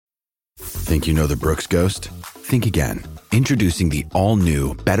Think you know the Brooks Ghost? Think again. Introducing the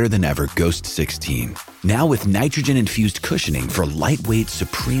all-new, better-than-ever Ghost 16. Now with nitrogen-infused cushioning for lightweight,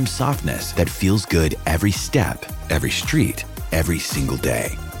 supreme softness that feels good every step, every street, every single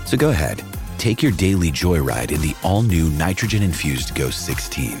day. So go ahead, take your daily joyride in the all-new nitrogen-infused Ghost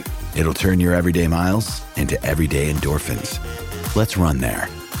 16. It'll turn your everyday miles into everyday endorphins. Let's run there.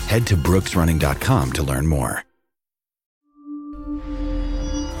 Head to brooksrunning.com to learn more.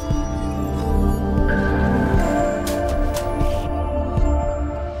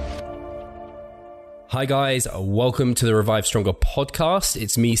 Hi guys, welcome to the Revive Stronger podcast.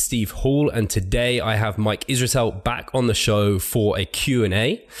 It's me, Steve Hall, and today I have Mike Israetel back on the show for a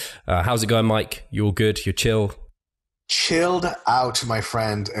Q&A. How's it going, Mike? You all good? You're chill? Chilled out, my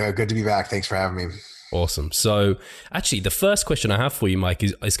friend. Good to be back. Thanks for having me. Awesome. So actually, the first question I have for you, Mike,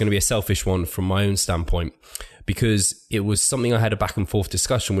 is going to be a selfish one from my own standpoint, because it was something I had a back and forth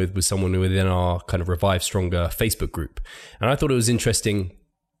discussion with someone within our kind of Revive Stronger Facebook group. And I thought it was interesting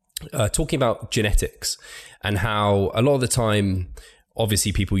talking about genetics and how a lot of the time,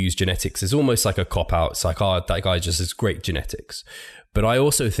 obviously people use genetics as almost like a cop-out. It's like, oh, that guy just has great genetics. But I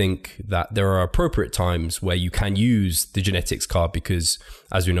also think that there are appropriate times where you can use the genetics card because,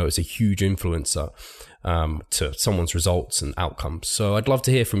 as we know, it's a huge influencer to someone's results and outcomes. So I'd love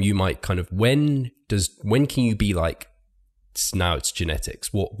to hear from you, Mike, kind of when can you be like, now it's genetics?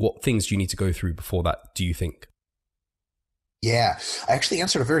 What things do you need to go through before that, do you think? Yeah, I actually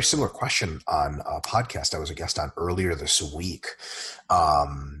answered a very similar question on a podcast I was a guest on earlier this week.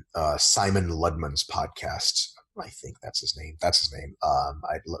 Simon Ludman's podcast. I think that's his name.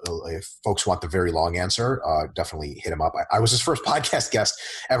 If folks want the very long answer, definitely hit him up. I was his first podcast guest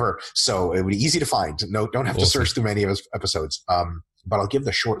ever, so it would be easy to find. No, don't have to search through many of his episodes. But I'll give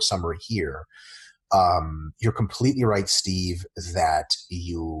the short summary here. You're completely right, Steve, that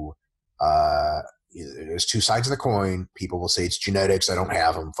there's two sides of the coin. People will say it's genetics. I don't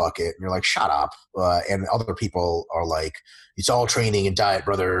have them. Fuck it. And you're like, shut up. And other people are like, it's all training and diet,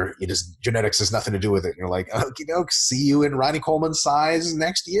 brother. Genetics has nothing to do with it. And you're like, okay, see you in Ronnie Coleman's size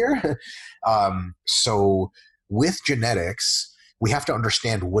next year. So with genetics, we have to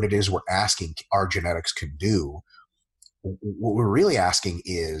understand what it is we're asking our genetics can do. What we're really asking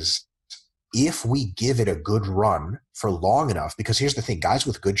is, if we give it a good run for long enough, because here's the thing, guys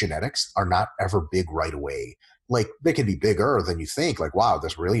with good genetics are not ever big right away. Like, they can be bigger than you think. Like, wow,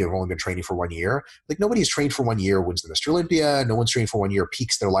 this really, you've only been training for 1 year. Like, nobody's trained for 1 year wins the Mr. Olympia. No one's trained for 1 year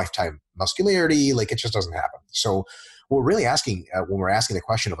peaks their lifetime muscularity. Like, it just doesn't happen. So what we're really asking when we're asking the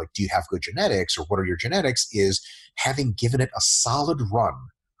question of like, do you have good genetics or what are your genetics, is having given it a solid run,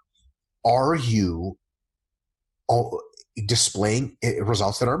 are you displaying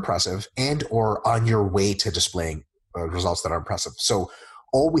results that are impressive and or on your way to displaying results that are impressive. So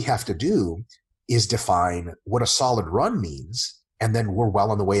all we have to do is define what a solid run means, and then we're well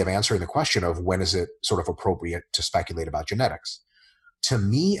on the way of answering the question of when is it sort of appropriate to speculate about genetics. To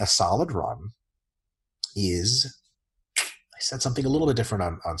me, a solid run is, I said something a little bit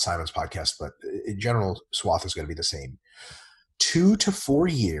different on Simon's podcast, but in general swath is going to be the same. 2 to 4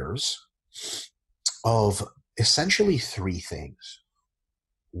 years of essentially three things.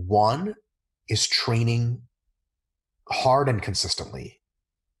 One is training hard and consistently.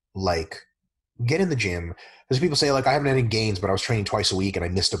 Like, get in the gym. There's people say, like, I haven't had any gains, but I was training twice a week and I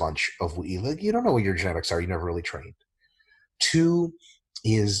missed a bunch of weeks. Like, you don't know what your genetics are. You never really trained. 2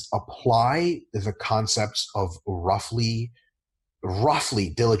 is apply the concepts of roughly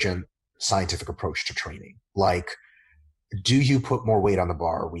diligent scientific approach to training. Like, do you put more weight on the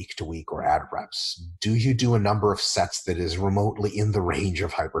bar week to week or add reps? Do you do a number of sets that is remotely in the range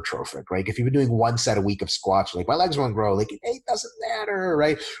of hypertrophic, right? If you've been doing 1 set a week of squats, like, my legs won't grow, like, it doesn't matter,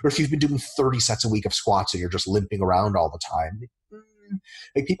 right? Or if you've been doing 30 sets a week of squats and you're just limping around all the time,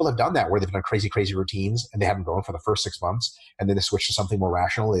 like, people have done that where they've done crazy routines and they haven't grown for the first 6 months, and then they switch to something more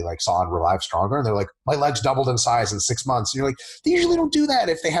rational. They like saw on Revive Stronger and they're like, my legs doubled in size in 6 months. And you're like, they usually don't do that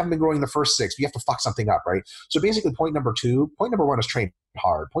if they haven't been growing the first 6. You have to fuck something up, right? So basically point number 1 is train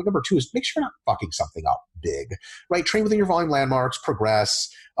hard. Point number 2 is make sure you're not fucking something up big, right? Train within your volume landmarks, progress,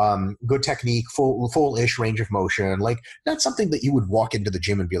 good technique, full-ish range of motion. Like, not something that you would walk into the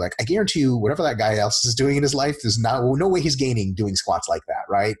gym and be like, I guarantee you whatever that guy else is doing in his life, there's no way he's gaining doing squats like that,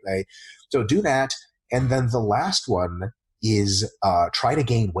 right? So do that. And then the last one is try to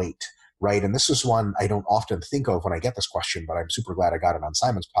gain weight, right? And this is one I don't often think of when I get this question, but I'm super glad I got it on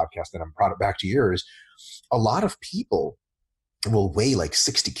Simon's podcast and I'm brought it back to yours. A lot of people will weigh like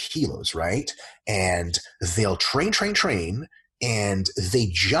 60 kilos, right? And they'll train, and they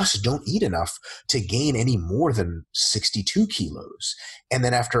just don't eat enough to gain any more than 62 kilos. And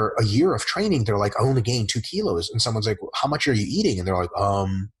then after a year of training, they're like, I only gained 2 kilos. And someone's like, well, how much are you eating? And they're like,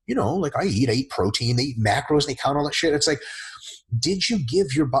 like I eat protein, they eat macros, they count all that shit. It's like, did you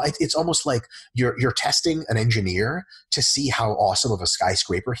give your body, it's almost like you're testing an engineer to see how awesome of a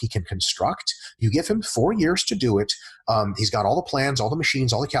skyscraper he can construct. You give him 4 years to do it. He's got all the plans, all the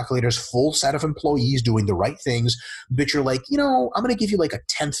machines, all the calculators, full set of employees doing the right things. But you're like, I'm going to give you like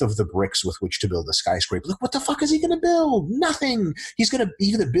 1/10 of the bricks with which to build a skyscraper. Like, what the fuck is he going to build? Nothing. He's going to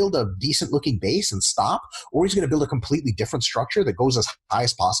either build a decent looking base and stop, or he's going to build a completely different structure that goes as high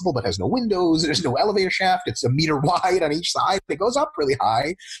as possible but has no windows. There's no elevator shaft. It's 1 meter wide on each side. It goes up really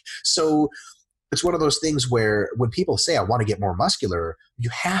high. So it's one of those things where when people say, I want to get more muscular, you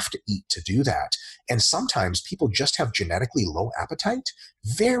have to eat to do that. And sometimes people just have genetically low appetite,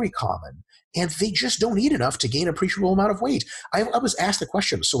 very common, and they just don't eat enough to gain an appreciable amount of weight. I was asked the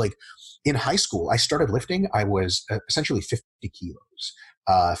question. So like in high school, I started lifting. I was essentially 50 kilos,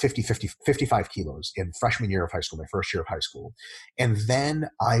 55 kilos in freshman year of high school, my first year of high school. And then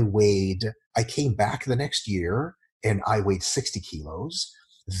I came back the next year and I weighed 60 kilos.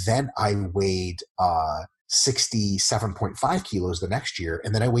 Then I weighed 67.5 kilos the next year.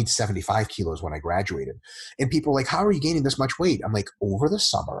 And then I weighed 75 kilos when I graduated. And people are like, how are you gaining this much weight? I'm like, over the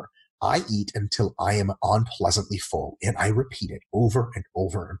summer, I eat until I am unpleasantly full. And I repeat it over and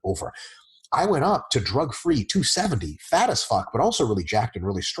over and over. I went up to drug-free 270, fat as fuck, but also really jacked and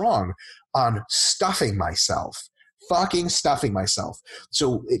really strong on stuffing myself. Fucking stuffing myself.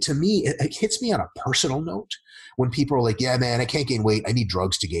 So to me, it hits me on a personal note when people are like, yeah, man, I can't gain weight. I need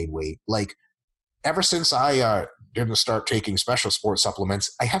drugs to gain weight. Like, ever since I didn't start taking special sports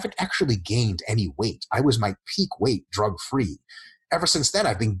supplements, I haven't actually gained any weight. I was my peak weight drug-free. Ever since then,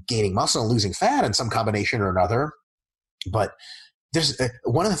 I've been gaining muscle and losing fat in some combination or another. But there's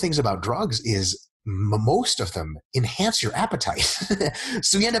one of the things about drugs is most of them enhance your appetite.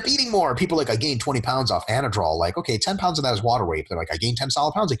 So you end up eating more. People are like, I gained 20 pounds off Anadrol. Like, okay, 10 pounds of that is water weight. They're like, I gained 10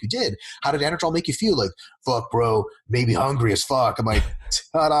 solid pounds. Like, you did. How did Anadrol make you feel? Like, fuck, bro, maybe hungry as fuck. I'm like,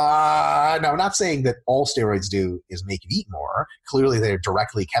 ta-da. No, I'm not saying that all steroids do is make you eat more. Clearly, they're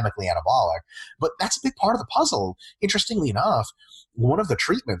directly chemically anabolic. But that's a big part of the puzzle. Interestingly enough, one of the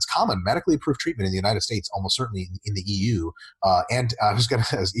treatments, common medically approved treatment in the United States, almost certainly in the EU, and I was going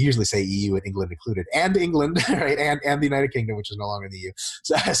to usually say EU and England included, and England, right, and the United Kingdom, which is no longer in the EU.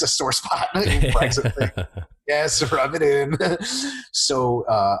 So that's a sore spot. Brexit thing. Yes, rub it in. So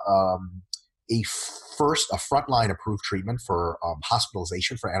a frontline approved treatment for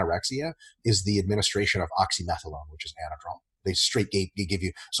hospitalization for anorexia is the administration of oxymethylone, which is Anadrol. They straight give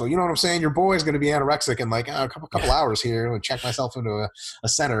you. So you know what I'm saying? Your boy's going to be anorexic in like a couple hours here and check myself into a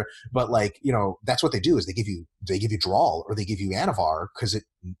center. But like, that's what they do is they give you Dral or they give you Anavar because it,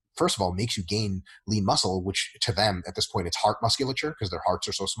 first of all, makes you gain lean muscle, which to them at this point, it's heart musculature because their hearts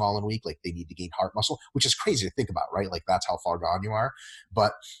are so small and weak. Like they need to gain heart muscle, which is crazy to think about, right? Like that's how far gone you are.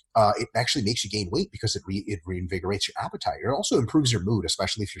 But it actually makes you gain weight because it reinvigorates your appetite. It also improves your mood,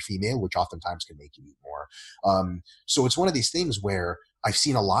 especially if you're female, which oftentimes can make you eat more. So it's one of these things where I've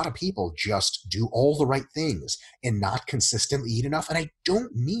seen a lot of people just do all the right things and not consistently eat enough. And I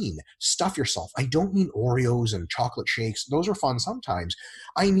don't mean stuff yourself. I don't mean Oreos and chocolate shakes. Those are fun sometimes.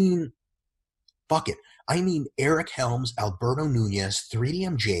 I mean, fuck it. I mean Eric Helms, Alberto Nunez,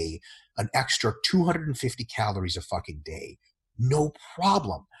 3DMJ, an extra 250 calories a fucking day. No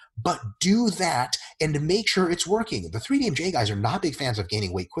problem. But do that and make sure it's working. The 3DMJ guys are not big fans of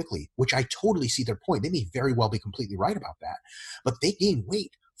gaining weight quickly, which I totally see their point. They may very well be completely right about that. But they gain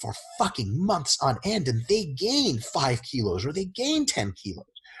weight for fucking months on end, and they gain 5 kilos or they gain 10 kilos.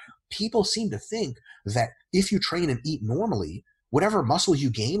 People seem to think that if you train and eat normally, whatever muscle you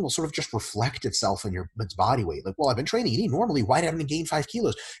gain will sort of just reflect itself in its body weight. Like, well, I've been training and eating normally. Why haven't I gained 5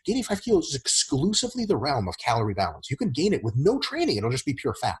 kilos? Gaining 5 kilos is exclusively the realm of calorie balance. You can gain it with no training. It'll just be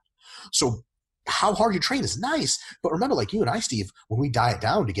pure fat. So how hard you train is nice. But remember, like you and I, Steve, when we diet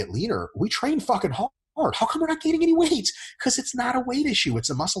down to get leaner, we train fucking hard. How come we're not gaining any weight? Because it's not a weight issue. It's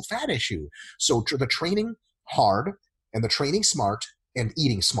a muscle fat issue. So the training hard and the training smart and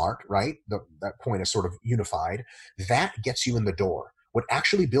eating smart, right? That point is sort of unified. That gets you in the door. What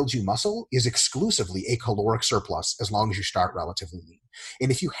actually builds you muscle is exclusively a caloric surplus as long as you start relatively lean.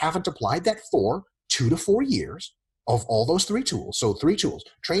 And if you haven't applied that for 2 to 4 years of all those 3 tools, so 3 tools,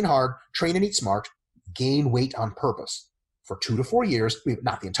 train hard, train and eat smart, gain weight on purpose for 2 to 4 years,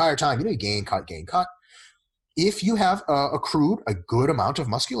 not the entire time, you gain, cut. If you have accrued a good amount of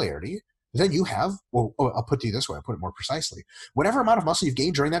muscularity, then you have, well, I'll put it to you this way, I'll put it more precisely. Whatever amount of muscle you've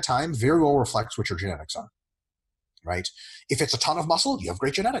gained during that time very well reflects what your genetics are. right? If it's a ton of muscle, you have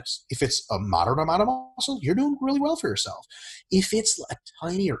great genetics. If it's a moderate amount of muscle, you're doing really well for yourself. If it's a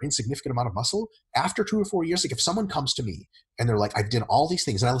tiny or insignificant amount of muscle, after 2 or 4 years, like if someone comes to me and they're like, I did all these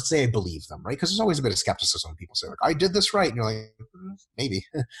things, and let's say I believe them, right? Because there's always a bit of skepticism when people say, like, I did this right. And you're like, maybe.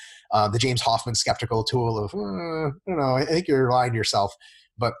 The James Hoffman skeptical tool of, I don't know, I think you're lying to yourself.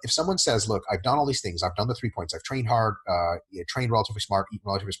 But if someone says, look, I've done all these things, I've done the 3 points, I've trained hard, trained relatively smart, eaten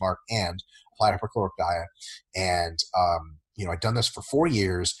relatively smart, and applied a hypercaloric diet, and I've done this for 4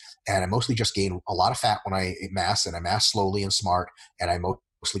 years, and I mostly just gain a lot of fat when I mass, and I mass slowly and smart, and I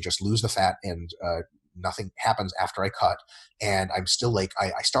mostly just lose the fat, and nothing happens after I cut. And I'm still like,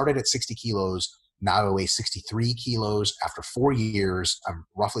 I started at 60 kilos, now I weigh 63 kilos. After 4 years, I'm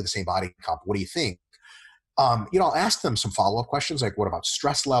roughly the same body comp. What do you think? I'll ask them some follow-up questions, like what about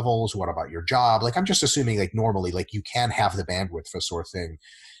stress levels? What about your job? Like, I'm just assuming, like, normally, like, you can have the bandwidth for sort of thing.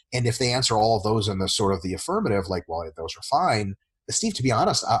 And if they answer all of those in the sort of the affirmative, like, well, those are fine. Steve, to be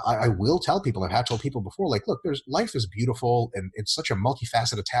honest, I will tell people, I've had told people before, like, look, life is beautiful and it's such a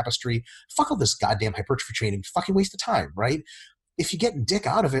multifaceted tapestry. Fuck all this goddamn hypertrophy training, fucking waste of time, right? If you get dick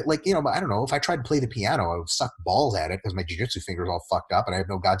out of it, like, I don't know, if I tried to play the piano, I would suck balls at it because my jiu-jitsu fingers all fucked up and I have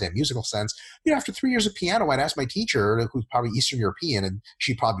no goddamn musical sense. After 3 years of piano, I'd ask my teacher, who's probably Eastern European, and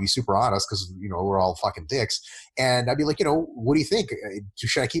she'd probably be super honest because, we're all fucking dicks. And I'd be like, what do you think?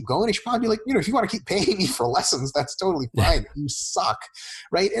 Should I keep going? And she'd probably be like, if you want to keep paying me for lessons, that's totally fine. You suck,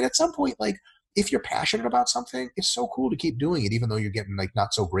 right? And at some point, like, if you're passionate about something, it's so cool to keep doing it, even though you're getting like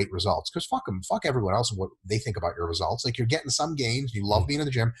not so great results. Because fuck them, fuck everyone else and what they think about your results. Like, you're getting some gains, you love being in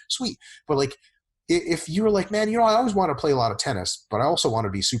the gym, sweet. But like, if you're like, man, I always want to play a lot of tennis, but I also want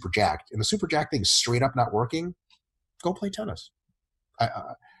to be super jacked, and the super jacked thing is straight up not working, go play tennis.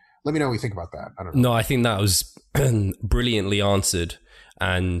 Let me know what you think about that. I don't know. No, I think that was brilliantly answered,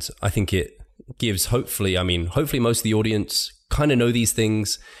 and I think it gives hopefully most of the audience kind of know these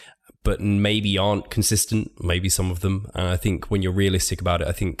things, but maybe aren't consistent, maybe some of them. And I think when you're realistic about it,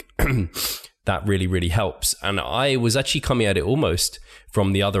 I think that really, really helps. And I was actually coming at it almost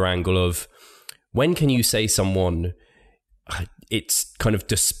from the other angle of, when can you say someone it's kind of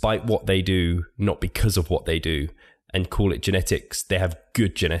despite what they do, not because of what they do, and call it genetics? They have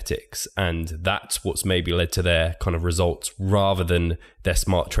good genetics, and that's what's maybe led to their kind of results, rather than their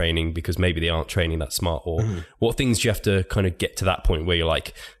smart training, because maybe they aren't training that smart. Or what things do you have to kind of get to that point where you're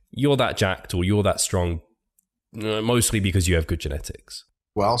like, you're that jacked or you're that strong, mostly because you have good genetics?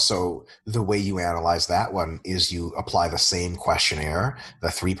 Well, so the way you analyze that one is you apply the same questionnaire, the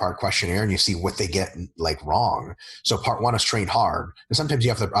 3-part questionnaire, and you see what they get like wrong. So part 1 is train hard. And sometimes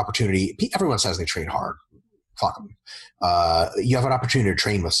you have the opportunity, everyone says they train hard. Fuck them. You have an opportunity to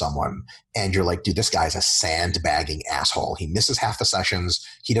train with someone and you're like, dude, this guy's a sandbagging asshole. He misses half the sessions.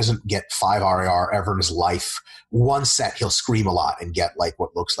 He doesn't get 5 RIR ever in his life. One set, he'll scream a lot and get like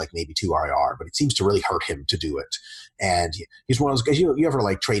what looks like maybe 2 RIR, but it seems to really hurt him to do it. And he's one of those guys, you ever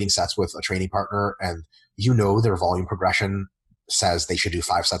like trading sets with a training partner and their volume progression says they should do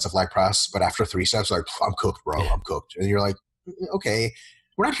 5 sets of leg press, but after 3 sets, like, I'm cooked, bro. I'm cooked. And you're like, okay,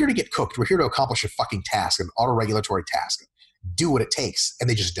 we're not here to get cooked. We're here to accomplish a fucking task, an autoregulatory task. Do what it takes. And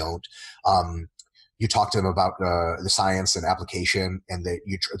they just don't. You talk to them about the science and application, and they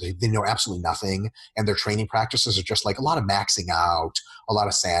know absolutely nothing. And their training practices are just like a lot of maxing out, a lot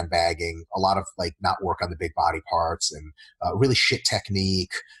of sandbagging, a lot of like not work on the big body parts, and really shit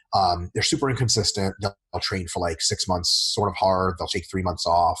technique. They're super inconsistent. They'll train for like 6 months sort of hard. They'll take 3 months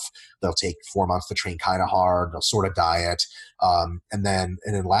off. They'll take 4 months to train kind of hard. They'll sort of diet. And then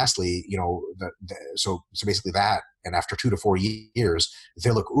lastly, so basically that, and after 2 to 4 years,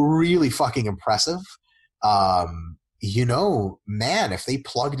 they look really fucking impressive. Man, if they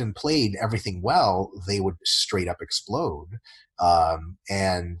plugged and played everything well, they would straight up explode.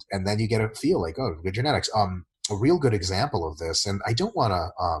 And then you get a feel like, oh, good genetics. A real good example of this, and I don't want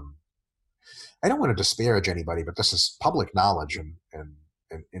to disparage anybody, but this is public knowledge, and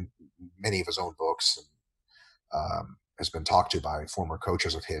in many of his own books, and has been talked to by former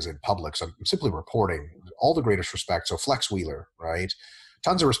coaches of his in public. So I'm simply reporting all the greatest respect. So Flex Wheeler, right?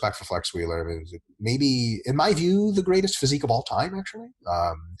 Tons of respect for Flex Wheeler. I mean, maybe, in my view, the greatest physique of all time, actually.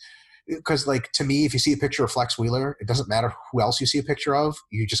 Because, like, to me, if you see a picture of Flex Wheeler, it doesn't matter who else you see a picture of.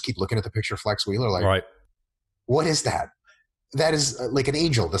 You just keep looking at the picture of Flex Wheeler, like, right. What is that? That is like an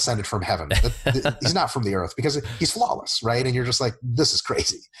angel descended from heaven. He's not from the earth, because he's flawless, right? And you're just like, this is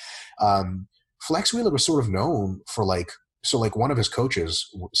crazy. Flex Wheeler was sort of known for one of his coaches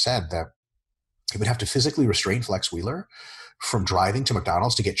said that he would have to physically restrain Flex Wheeler from driving to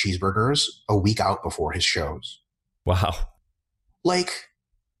McDonald's to get cheeseburgers a week out before his shows. Wow. Like,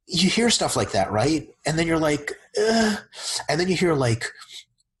 you hear stuff like that, right? And then you're like, ugh. And then you hear like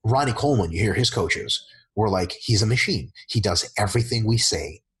Ronnie Coleman, you hear his coaches were like, he's a machine. He does everything we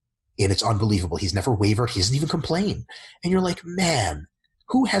say, and it's unbelievable. He's never wavered. He doesn't even complain. And you're like, man,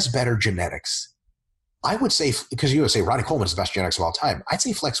 who has better genetics? I would say, because you would say Ronnie Coleman is the best genetics of all time. I'd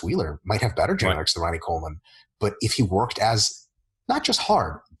say Flex Wheeler might have better genetics than Ronnie Coleman. But if he worked as, not just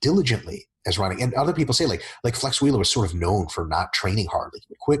hard, diligently as Ronnie, and other people say like Flex Wheeler was sort of known for not training hard. Like he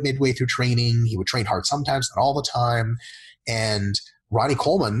would quit midway through training. He would train hard sometimes, not all the time. And Ronnie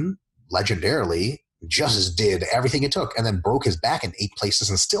Coleman, legendarily, just did everything it took and then broke his back in 8 places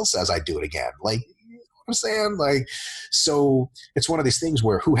and still says, I'd do it again. Like, you know what I'm saying? Like, so it's one of these things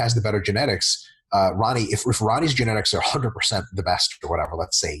where who has the better genetics? Ronnie, if Ronnie's genetics are 100% the best or whatever,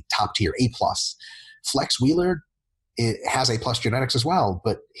 let's say top tier, A+, Flex Wheeler, it has A+ genetics as well,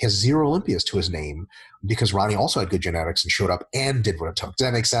 but has 0 Olympias to his name because Ronnie also had good genetics and showed up and did what it took. Does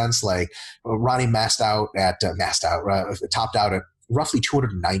that make sense? Like Ronnie topped out at roughly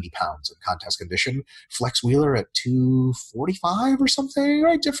 290 pounds in contest condition. Flex Wheeler at 245 or something,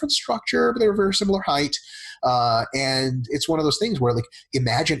 right? Different structure, but they were very similar height. And it's one of those things where, like,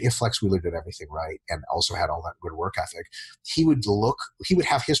 imagine if Flex Wheeler did everything right and also had all that good work ethic. He would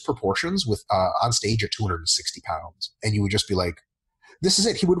have his proportions with on stage at 260 pounds. And you would just be like, this is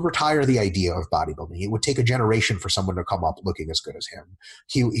it. He would retire the idea of bodybuilding. It would take a generation for someone to come up looking as good as him.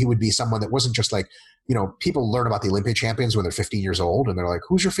 He would be someone that wasn't just like, you know, people learn about the Olympic champions when they're 15 years old and they're like,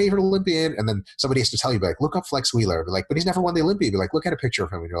 who's your favorite Olympian? And then somebody has to tell you, like, look up Flex Wheeler. Be like, but he's never won the Olympia. Be like, look at a picture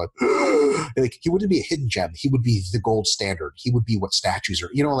of him. And you're like, he wouldn't be a hidden gem. He would be the gold standard. He would be what statues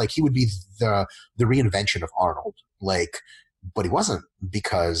are, you know, like he would be the reinvention of Arnold. Like, but he wasn't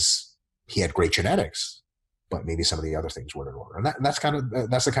because he had great genetics. But maybe some of the other things weren't in order. And that's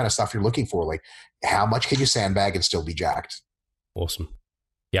the kind of stuff you're looking for. Like, how much can you sandbag and still be jacked? Awesome.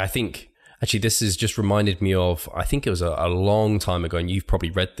 Yeah, I think actually this has just reminded me of, I think it was a long time ago, and you've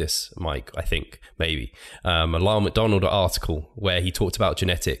probably read this, Mike, I think, maybe. A Lyle McDonald article where he talked about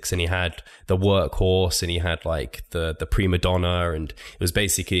genetics and he had the workhorse and he had like the prima donna, and it was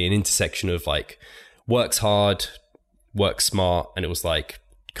basically an intersection of like works hard, works smart, and it was like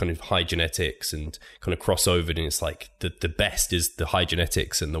kind of high genetics and kind of crossover, and it's like the best is the high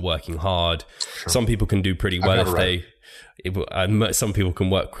genetics and the working hard. Sure. Some people can do pretty well some people can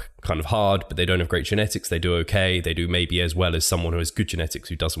work kind of hard, but they don't have great genetics. They do okay. They do maybe as well as someone who has good genetics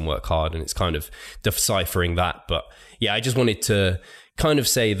who doesn't work hard, and it's kind of deciphering that. But yeah, I just wanted to kind of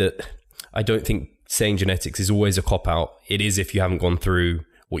say that I don't think saying genetics is always a cop-out. It is if you haven't gone through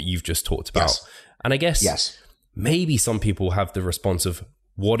what you've just talked about. Yes. And I guess maybe some people have the response of,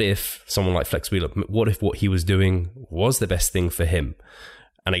 what if someone like Flex Wheeler, what if what he was doing was the best thing for him?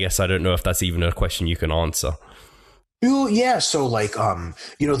 And I guess I don't know if that's even a question you can answer. Yeah. So like,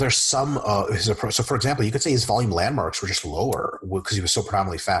 there's some, so for example, you could say his volume landmarks were just lower because he was so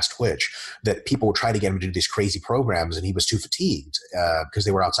predominantly fast twitch that people would try to get him to do these crazy programs and he was too fatigued because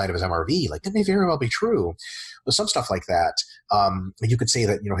they were outside of his MRV. Like, that may very well be true. But some stuff like that, you could say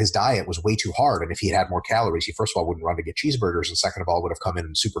that, you know, his diet was way too hard. And if he had more calories, he first of all wouldn't run to get cheeseburgers. And second of all, would have come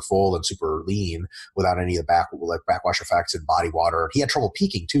in super full and super lean without any of the backwash effects and body water. He had trouble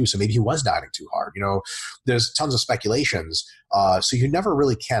peaking too. So maybe he was dieting too hard. You know, there's tons of speculations. So you never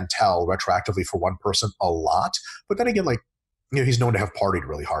really can tell retroactively for one person a lot. But then again, like, you know, he's known to have partied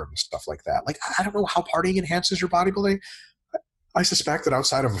really hard and stuff like that. Like, I don't know how partying enhances your bodybuilding. I suspect that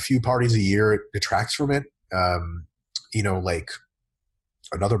outside of a few parties a year, it detracts from it. Like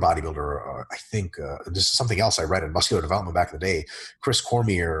another bodybuilder, I think this is something else I read in Muscular Development back in the day. Chris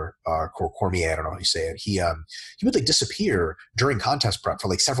Cormier, Cormier, I don't know how you say it. He would like disappear during contest prep for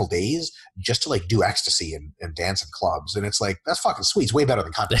like several days just to like do ecstasy and dance in clubs. And it's like, that's fucking sweet. It's way better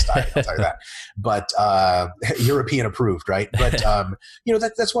than contest diet, I'll tell you that. But European approved, right? But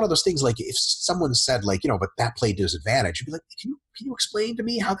that's one of those things. Like, if someone said like, but that played to his advantage, you'd be like, can you explain to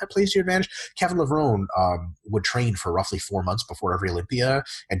me how that plays to your advantage? Kevin Levrone would train for roughly 4 months before every Olympia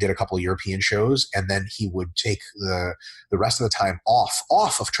and did a couple of European shows. And then he would take the rest of the time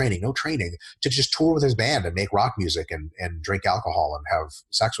off of training, no training, to just tour with his band and make rock music and drink alcohol and have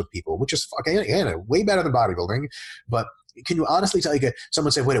sex with people, which is again, way better than bodybuilding. But can you honestly tell, like,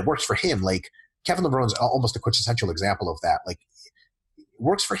 someone say, wait, it works for him? Like, Kevin Levrone's almost a quintessential example of that. Like,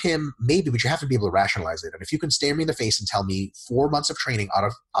 works for him, maybe, but you have to be able to rationalize it. And if you can stare me in the face and tell me 4 months of training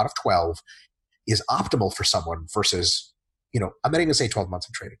out of 12 is optimal for someone versus, I'm not even going to say 12 months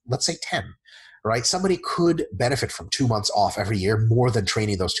of training. Let's say 10, right? Somebody could benefit from 2 months off every year more than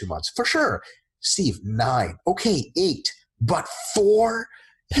training those 2 months. For sure. Steve, 9. Okay, 8. But 4?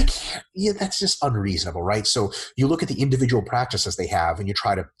 you can't, yeah, that's just unreasonable, right? So you look at the individual practices they have and you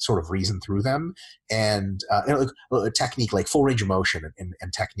try to sort of reason through them. And a technique like full range of motion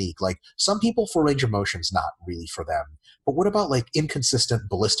and technique, like some people, full range of motion is not really for them. But what about like inconsistent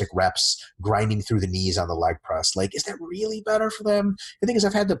ballistic reps, grinding through the knees on the leg press? Like, is that really better for them? The thing is,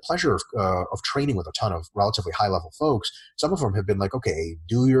 I've had the pleasure of training with a ton of relatively high level folks. Some of them have been like, okay,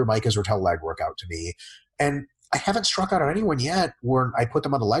 do your Mike Israetel leg workout to me. And I haven't struck out on anyone yet where I put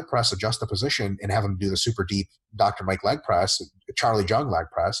them on the leg press, adjust the position, and have them do the super deep Dr. Mike leg press, Charlie Jung leg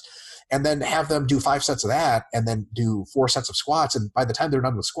press, and then have them do 5 sets of that and then do 4 sets of squats. And by the time they're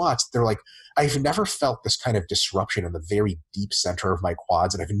done with squats, they're like, I've never felt this kind of disruption in the very deep center of my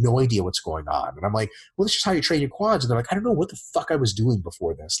quads, and I have no idea what's going on. And I'm like, well, this is how you train your quads. And they're like, I don't know what the fuck I was doing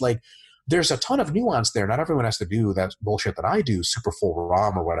before this. Like, there's a ton of nuance there. Not everyone has to do that bullshit that I do, super full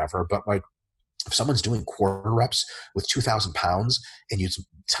ROM or whatever, but like, if someone's doing quarter reps with 2,000 pounds and use a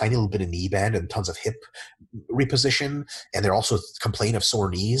tiny little bit of knee bend and tons of hip reposition, and they're also complain of sore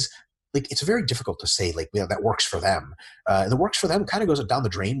knees, like, it's very difficult to say, like, yeah, that works for them. The works for them kind of goes down the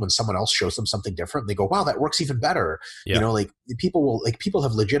drain when someone else shows them something different. And they go, wow, that works even better. Yeah. You know, like people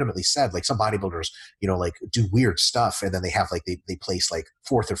have legitimately said, like, some bodybuilders, you know, like, do weird stuff. And then they have like, they place like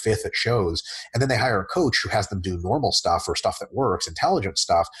 4th or 5th at shows. And then they hire a coach who has them do normal stuff or stuff that works, intelligent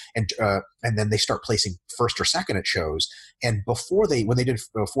stuff. And then they start placing 1st or 2nd at shows. And when they did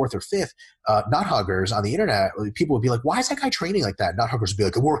 4th or 5th, not huggers on the internet, people would be like, why is that guy training like that? Not huggers would be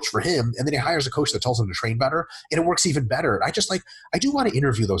like, it works for him. And then he hires a coach that tells him to train better, and it works even better. And I do want to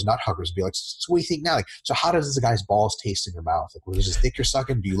interview those nut huggers and be like, so what do you think now? Like, so how does the guy's balls taste in your mouth? Like, what is this dick you're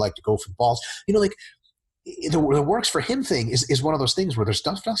sucking? Do you like to go for balls? You know, like, the works for him thing is one of those things where there's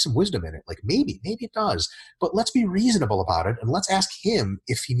some wisdom in it. Like, maybe it does, but let's be reasonable about it. And let's ask him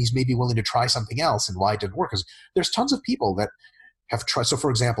if he's maybe willing to try something else and why it didn't work. Because there's tons of people that have tried. So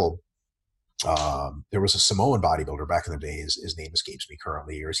for example, there was a Samoan bodybuilder back in the day. His name escapes me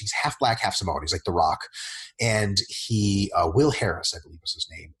currently. He's half black, half Samoan. He's like The Rock. And he, Will Harris, I believe was his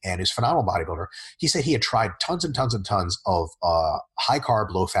name, and he's a phenomenal bodybuilder. He said he had tried tons and tons and tons of high carb,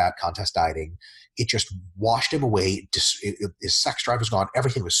 low fat contest dieting. It just washed him away. His sex drive was gone.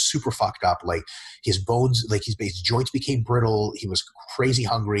 Everything was super fucked up. Like, his bones, like his joints became brittle. He was crazy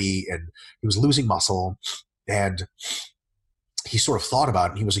hungry and he was losing muscle. And he sort of thought about it,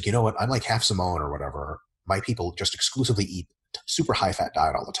 and he was like, you know what? I'm like half Samoan or whatever. My people just exclusively eat super high fat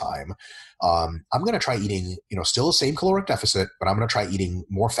diet all the time. I'm going to try eating, you know, still the same caloric deficit, but I'm going to try eating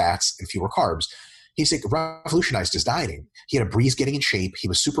more fats and fewer carbs. He's like, revolutionized his dieting. He had a breeze getting in shape. He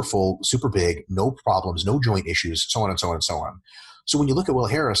was super full, super big, no problems, no joint issues, so on and so on and so on. So when you look at Will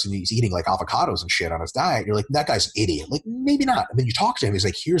Harris and he's eating like avocados and shit on his diet, you're like, that guy's an idiot. Like, maybe not. And then you talk to him. He's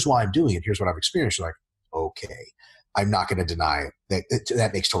like, here's why I'm doing it. Here's what I've experienced. You're like, okay. I'm not going to deny it.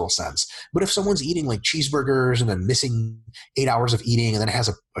 That makes total sense. But if someone's eating like cheeseburgers and then missing 8 hours of eating and then has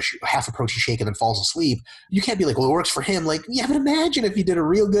a half a protein shake and then falls asleep, you can't be like, well, it works for him. Like, yeah, but imagine if he did a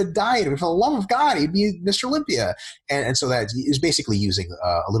real good diet. For the love of God, he'd be Mr. Olympia. And so that is basically using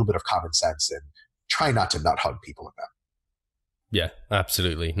a little bit of common sense and try not to nut hug people in that. Yeah,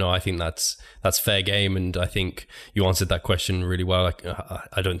 absolutely. No, I think that's fair game, and I think you answered that question really well. Like,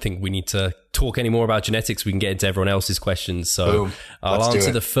 I don't think we need to talk any more about genetics. We can get into everyone else's questions. So I'll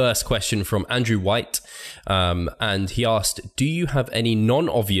answer the first question from Andrew White, and he asked, do you have any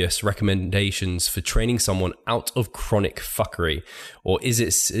non-obvious recommendations for training someone out of chronic fuckery? Or is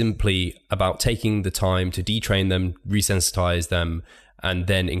it simply about taking the time to detrain them, resensitize them, and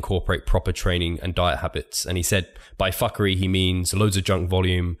then incorporate proper training and diet habits? And he said by fuckery, he means loads of junk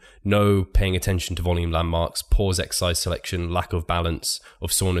volume, no paying attention to volume landmarks, poor exercise selection, lack of balance,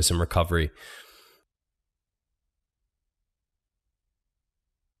 of soreness and recovery.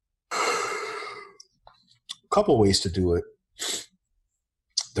 A couple ways to do it.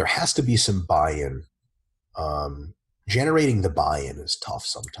 There has to be some buy-in. Generating the buy-in is tough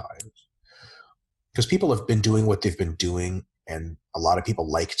sometimes because people have been doing what they've been doing, and a lot of people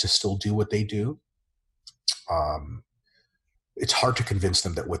like to still do what they do. It's hard to convince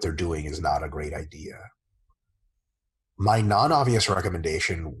them that what they're doing is not a great idea. My non-obvious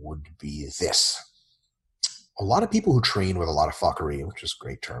recommendation would be this. A lot of people who train with a lot of fuckery, which is a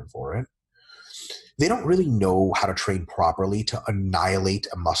great term for it, they don't really know how to train properly to annihilate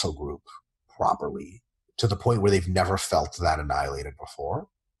a muscle group properly to the point where they've never felt that annihilated before.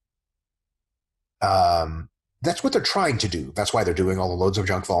 That's what they're trying to do. That's why they're doing all the loads of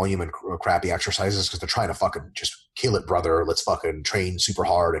junk volume and crappy exercises, because they're trying to fucking just kill it, brother. Let's fucking train super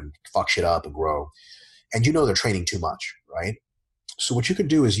hard and fuck shit up and grow. And you know they're training too much, right? So what you can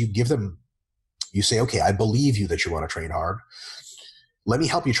do is you say, okay, I believe you that you want to train hard. let me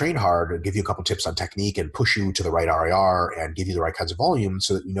help you train hard and give you a couple tips on technique and push you to the right RIR and give you the right kinds of volume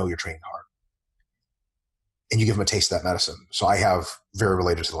so that you know you're training hard. And you give them a taste of that medicine. So I have, very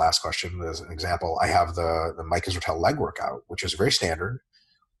related to the last question as an example, I have the Mike Israetel leg workout, which is very standard.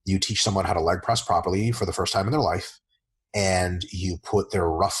 You teach someone how to leg press properly for the first time in their life, and you put their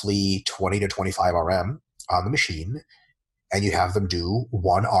roughly 20 to 25 RM on the machine, and you have them do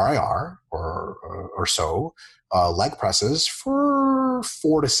one RIR or so leg presses for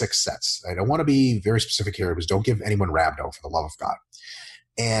 4 to 6 sets. I don't want to be very specific here because don't give anyone rhabdo, for the love of God.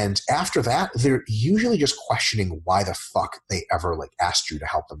 And after that, they're usually just questioning why the fuck they ever like asked you to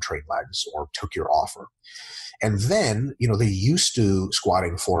help them train legs or took your offer. And then, you know, they're used to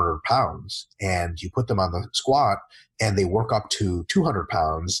squatting 400 pounds, and you put them on the squat and they work up to 200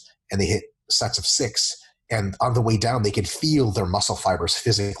 pounds and they hit sets of 6. And on the way down, they can feel their muscle fibers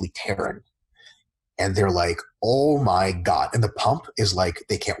physically tearing. And they're like, oh my God. And the pump is like,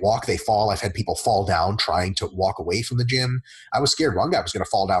 they can't walk, they fall. I've had people fall down trying to walk away from the gym. I was scared one guy was going to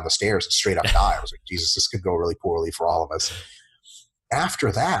fall down the stairs and straight up die. I was like, Jesus, this could go really poorly for all of us.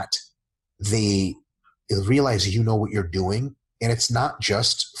 After that, they realize you know what you're doing. And it's not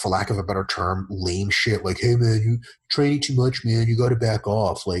just, for lack of a better term, lame shit like, hey man, you're training too much, man. You got to back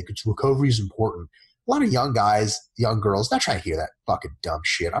off. Like, recovery is important. A lot of young guys, young girls, not trying to hear that fucking dumb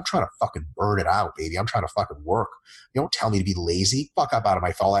shit. I'm trying to fucking burn it out, baby. I'm trying to fucking work. You don't tell me to be lazy. Fuck up out of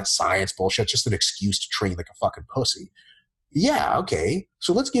my all that science bullshit. Just an excuse to train like a fucking pussy. Yeah, okay.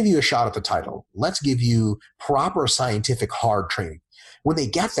 So let's give you a shot at the title. Let's give you proper scientific hard training. When they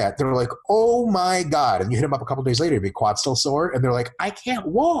get that, they're like, oh my God. And you hit them up a couple of days later, your quad's still sore. And they're like, I can't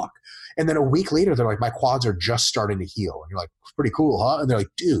walk. And then a week later, they're like, my quads are just starting to heal. And you're like, pretty cool, huh? And they're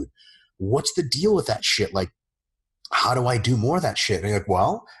like, dude, what's the deal with that shit? Like, how do I do more of that shit? And you're like,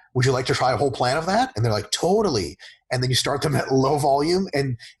 well, would you like to try a whole plan of that? And they're like, totally. And then you start them at low volume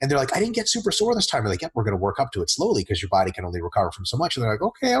and they're like, I didn't get super sore this time. They're like, yeah, we're going to work up to it slowly because your body can only recover from so much. And they're like,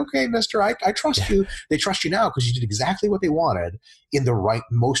 okay, mister, I trust you. They trust you now because you did exactly what they wanted in the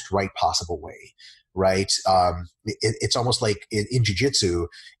most right possible way. Right. It's almost like in jiu-jitsu,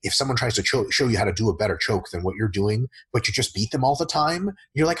 if someone tries to show you how to do a better choke than what you're doing, but you just beat them all the time,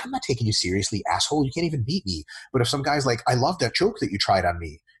 you're like, I'm not taking you seriously, asshole. You can't even beat me. But if some guy's like, I love that choke that you tried on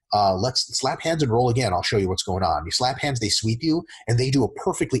me. Let's slap hands and roll again. I'll show you what's going on. You slap hands, they sweep you, and they do a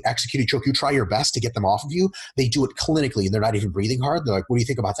perfectly executed choke. You try your best to get them off of you. They do it clinically, and they're not even breathing hard. They're like, what do you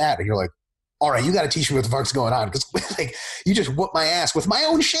think about that? And you're like, all right, you got to teach me what the fuck's going on because like you just whoop my ass with my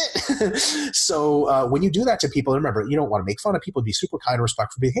own shit. So when you do that to people, remember, you don't want to make fun of people. Be super kind and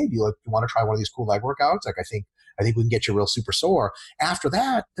respectful. Be, hey, do you want to try one of these cool leg workouts? Like I think we can get you real super sore. After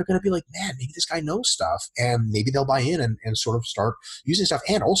that, they're going to be like, man, maybe this guy knows stuff, and maybe they'll buy in and sort of start using stuff.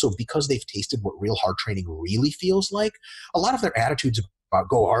 And also because they've tasted what real hard training really feels like, a lot of their attitudes about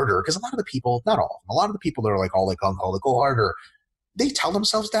go harder, because a lot of the people, not all, a lot of the people that are like all like gung ho, like go harder, they tell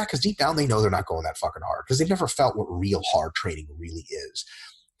themselves that because deep down they know they're not going that fucking hard because they've never felt what real hard training really is.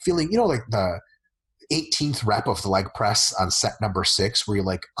 Feeling, you know, like the 18th rep of the leg press on set number 6 where you're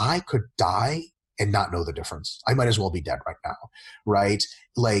like, I could die and not know the difference. I might as well be dead right now, right?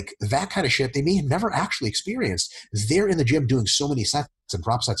 Like that kind of shit they may have never actually experienced. They're in the gym doing so many sets and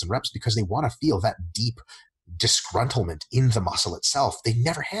drop sets and reps because they want to feel that deep disgruntlement in the muscle itself they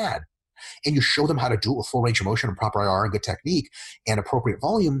never had. And you show them how to do it with full range of motion and proper IR and good technique and appropriate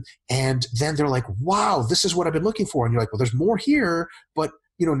volume. And then they're like, wow, this is what I've been looking for. And you're like, well, there's more here, but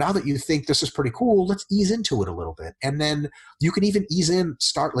you know, now that you think this is pretty cool, let's ease into it a little bit. And then you can even ease in,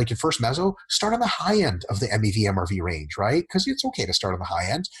 start like your first meso, start on the high end of the MEV, MRV range, right? Because it's okay to start on the high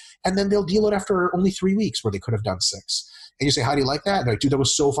end. And then they'll deal it after only 3 weeks where they could have done 6. And you say, how do you like that? And they're like, dude, that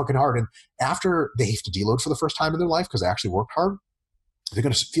was so fucking hard. And after they have to deload for the first time in their life because they actually worked hard, they're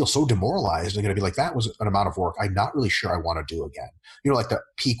going to feel so demoralized. They're going to be like, that was an amount of work I'm not really sure I want to do again. You know, like the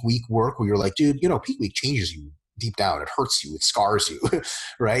peak week work where you're like, dude, you know, peak week changes you deep down. It hurts you. It scars you,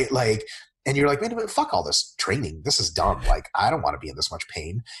 right? Like, and you're like, man, fuck all this training. This is dumb. Like, I don't want to be in this much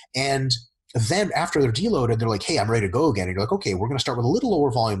pain. And then after they're deloaded, they're like, hey, I'm ready to go again. And you're like, okay, we're going to start with a little lower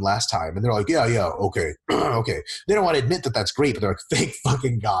volume last time. And they're like, yeah, okay, okay. They don't want to admit that that's great, but they're like, thank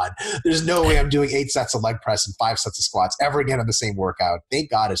fucking God. There's no way I'm doing 8 sets of leg press and 5 sets of squats ever again in the same workout. Thank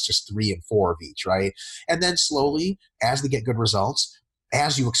God it's just 3 and 4 of each, right? And then slowly, as they get good results,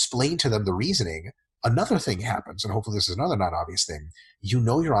 as you explain to them the reasoning, another thing happens. And hopefully this is another non-obvious thing. You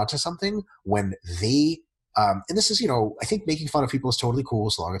know you're onto something when they and this is, you know, I think making fun of people is totally cool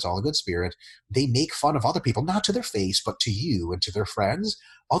as long as it's all in good spirit. They make fun of other people, not to their face, but to you and to their friends,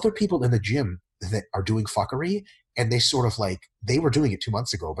 other people in the gym that are doing fuckery, and they sort of like, they were doing it 2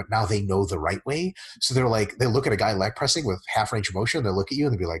 months ago, but now they know the right way. So they're like, they look at a guy leg pressing with half range of motion, they'll look at you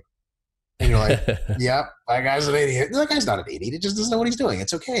and they'll be like, and you're like, yeah, that guy's an idiot. No, that guy's not an idiot. He just doesn't know what he's doing.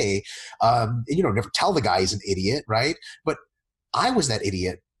 It's okay. And, never tell the guy he's an idiot, right? But I was that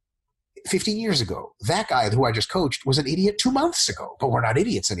idiot 15 years ago. That guy who I just coached was an idiot 2 months ago, but we're not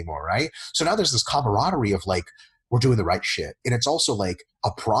idiots anymore, right? So now there's this camaraderie of like, we're doing the right shit. And it's also like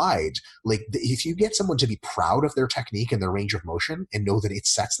a pride. Like if you get someone to be proud of their technique and their range of motion and know that it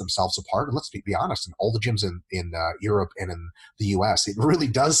sets themselves apart, and let's be honest, in all the gyms in Europe and in the US, it really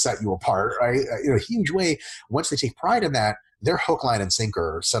does set you apart, right? In a huge way. Once they take pride in that, their hook, line, and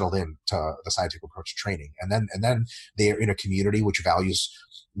sinker are settled into the scientific approach to training. And then they are in a community which values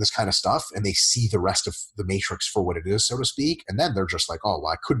this kind of stuff, and they see the rest of the matrix for what it is, so to speak. And then they're just like, oh,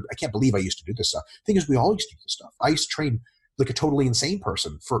 well, I can't believe I used to do this stuff. The thing is, we all used to do this stuff. I used to train like a totally insane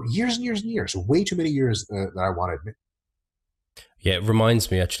person for years and years and years, way too many years that I want to admit. Yeah, it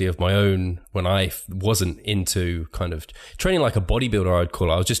reminds me actually of my own, when I wasn't into kind of training like a bodybuilder, I'd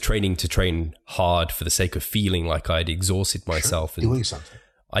call it. I was just training to train hard for the sake of feeling like I'd exhausted myself. Sure, doing something.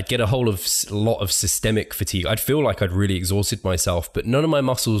 I'd get a lot of systemic fatigue. I'd feel like I'd really exhausted myself, but none of my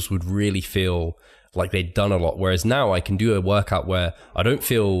muscles would really feel like they'd done a lot. Whereas now I can do a workout where I don't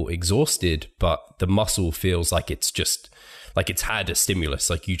feel exhausted, but the muscle feels like it's just like it's had a stimulus.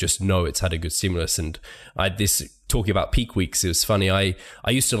 Like you just know it's had a good stimulus. And talking about peak weeks, it was funny. I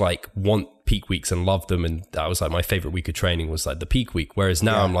used to like want peak weeks and love them. And that was like my favorite week of training was like the peak week. Whereas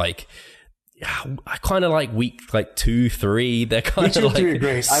now I'm like, yeah, I kind of like week like 2, 3. They're kind of like 2 are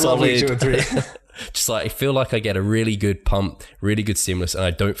great. Solid. I love week 2 and 3. Just like I feel like I get a really good pump, really good stimulus, and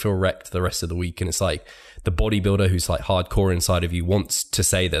I don't feel wrecked the rest of the week. And it's like the bodybuilder who's like hardcore inside of you wants to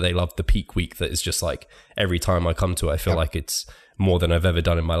say that they love the peak week. That is just like every time I come to it, I feel like it's more than I've ever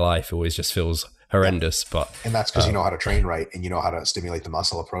done in my life. It always just feels horrendous. But and that's because you know how to train right and you know how to stimulate the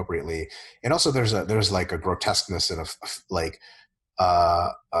muscle appropriately. And also there's like a grotesqueness and like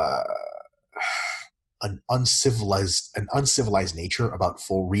an uncivilized nature about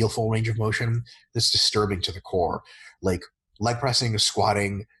real full range of motion that's disturbing to the core. Like leg pressing,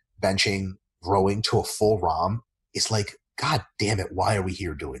 squatting, benching, rowing to a full ROM is like, God damn it, why are we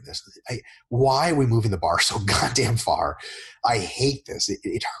here doing this? Why are we moving the bar so goddamn far? I hate this.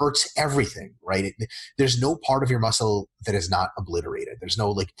 It hurts everything, right? There's no part of your muscle that is not obliterated. There's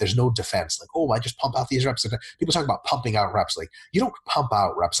no defense. Like, oh, I just pump out these reps. People talk about pumping out reps. Like, you don't pump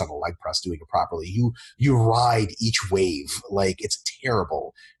out reps on a leg press doing it properly. You ride each wave. Like, it's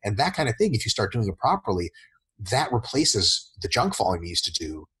terrible. And that kind of thing, if you start doing it properly, that replaces the junk volume you used to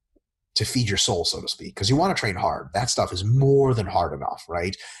do to feed your soul, so to speak, because you want to train hard. That stuff is more than hard enough,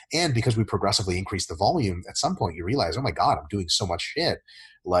 right? And because we progressively increase the volume, at some point you realize, oh my God, I'm doing so much shit.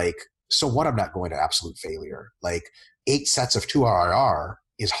 Like, so what? I'm not going to absolute failure. Like 8 sets of 2 RIR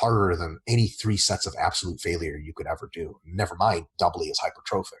is harder than any 3 sets of absolute failure you could ever do. Never mind doubly as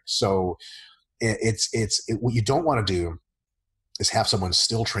hypertrophic. So what you don't want to do is have someone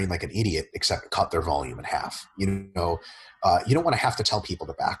still train like an idiot, except cut their volume in half. You don't want to have to tell people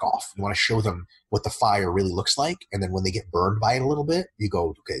to back off. You want to show them what the fire really looks like. And then when they get burned by it a little bit, you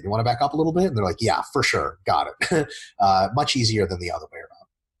go, okay, you want to back up a little bit? And they're like, yeah, for sure. Got it. Much easier than the other way around.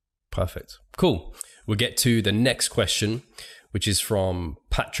 Perfect. Cool. We'll get to the next question, which is from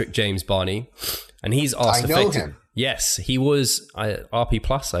Patrick James Barney. And he's asked... I know him. Yes, he was RP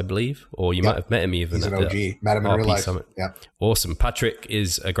Plus, I believe, or you might have met him even. He's an OG. Met him in real life. Summit. Yeah. Awesome. Patrick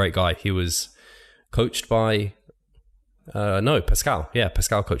is a great guy. He was coached by... Pascal. Yeah,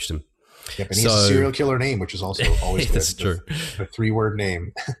 Pascal coached him. Yep, and he's a serial killer name, which is also always good. That's true. The 3-word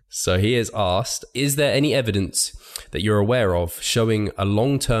name. So he has asked, is there any evidence that you're aware of showing a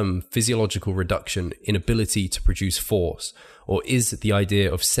long-term physiological reduction in ability to produce force? Or is the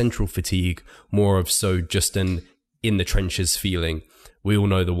idea of central fatigue more of so just an in the trenches feeling? We all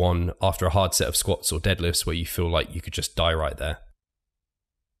know the one after a hard set of squats or deadlifts where you feel like you could just die right there.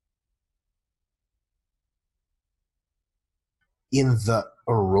 In the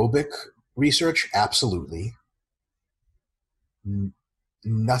aerobic research, absolutely.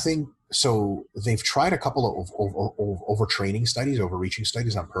 Nothing. So they've tried a couple of overtraining studies, overreaching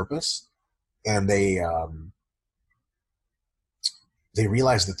studies on purpose, and they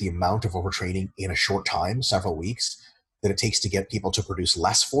realized that the amount of overtraining in a short time, several weeks, that it takes to get people to produce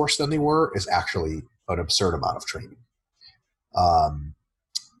less force than they were is actually an absurd amount of training.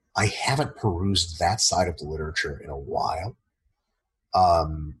 I haven't perused that side of the literature in a while.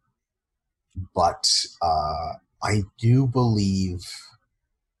 But I do believe,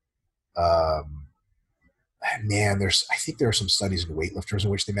 I think there are some studies in weightlifters in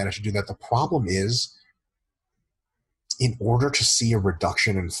which they managed to do that. The problem is in order to see a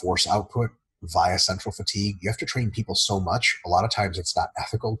reduction in force output via central fatigue, you have to train people so much. A lot of times it's not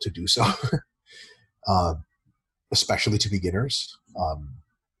ethical to do so, especially to beginners.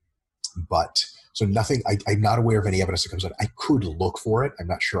 But so nothing, I'm not aware of any evidence that comes out. I could look for it. I'm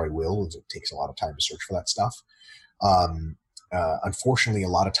not sure I will. It takes a lot of time to search for that stuff. Unfortunately, a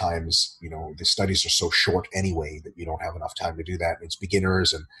lot of times, the studies are so short anyway that you don't have enough time to do that. It's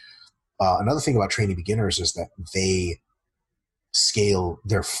beginners. And another thing about training beginners is that they scale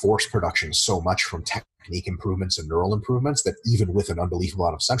their force production so much from technique improvements and neural improvements that even with an unbelievable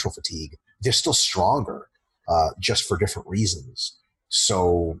amount of central fatigue, they're still stronger, just for different reasons.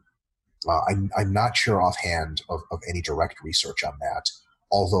 So I'm not sure offhand of any direct research on that,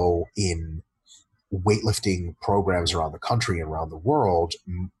 although in weightlifting programs around the country and around the world,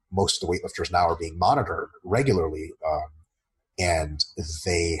 most of the weightlifters now are being monitored regularly, and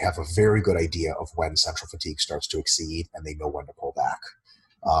they have a very good idea of when central fatigue starts to exceed, and they know when to pull back.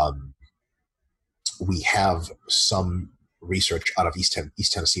 We have some research out of East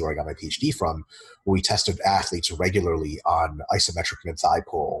Tennessee, where I got my PhD from, where we tested athletes regularly on isometric mid-thigh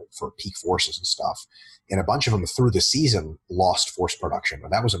pull for peak forces and stuff. And a bunch of them through the season lost force production.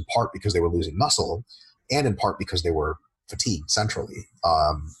 And that was in part because they were losing muscle and in part because they were fatigued centrally.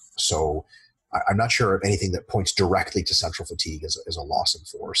 So I'm not sure of anything that points directly to central fatigue as a loss in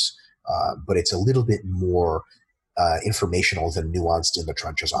force, but it's a little bit more informational than nuanced in the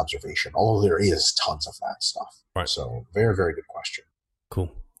trenches observation, although there is tons of that stuff. Right. So very, very good question.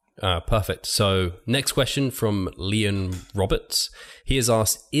 Cool. Perfect. So next question from Leon Roberts. He has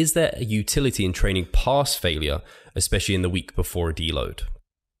asked, is there a utility in training past failure, especially in the week before a deload?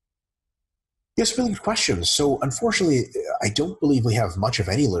 Yes, really good question. So unfortunately, I don't believe we have much of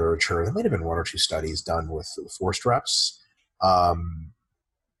any literature. There might have been one or two studies done with forced reps.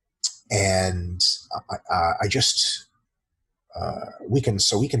 And I just, we can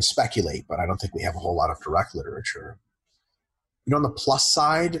speculate, but I don't think we have a whole lot of direct literature. On the plus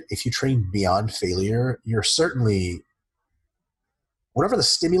side, if you train beyond failure, you're certainly, whatever the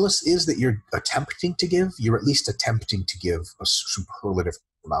stimulus is that you're attempting to give, you're at least attempting to give a superlative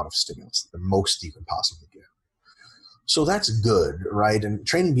amount of stimulus, the most you can possibly give. So that's good, right? And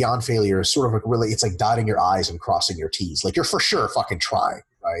training beyond failure is sort of it's like dotting your I's and crossing your T's. Like you're for sure fucking trying,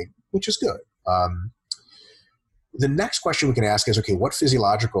 right? Which is good. The next question we can ask is, okay, what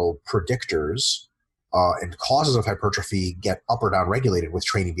physiological predictors and causes of hypertrophy get up or down regulated with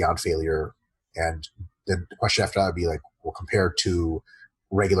training beyond failure? And then the question after that would be like, well, compared to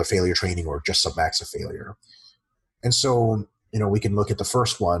regular failure training or just submaxive failure. And so, we can look at the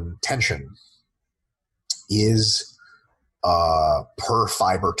first one, tension. Is per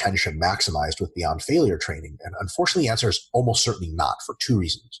fiber tension maximized with beyond failure training? And unfortunately, the answer is almost certainly not, for two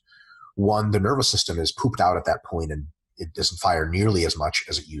reasons. One, the nervous system is pooped out at that point and it doesn't fire nearly as much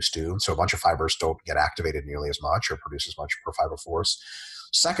as it used to. So a bunch of fibers don't get activated nearly as much or produce as much per fiber force.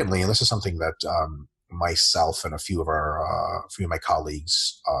 Secondly, and this is something that myself and a few of my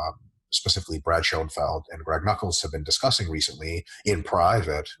colleagues, specifically Brad Schoenfeld and Greg Knuckles, have been discussing recently in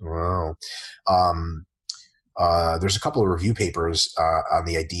private. There's a couple of review papers on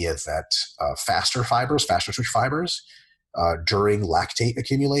the idea that faster twitch fibers, during lactate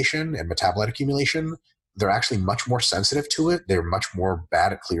accumulation and metabolite accumulation, they're actually much more sensitive to it. They're much more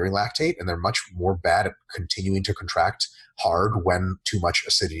bad at clearing lactate, and they're much more bad at continuing to contract hard when too much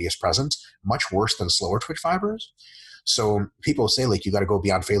acidity is present, much worse than slower twitch fibers. So people say, like, you got to go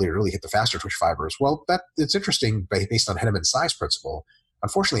beyond failure to really hit the faster twitch fibers. Well, it's interesting based on Henneman's size principle.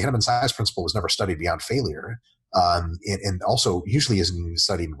 Unfortunately, Henneman's size principle was never studied beyond failure. And also usually isn't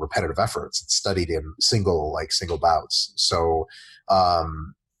studied in repetitive efforts. It's studied in single bouts. So,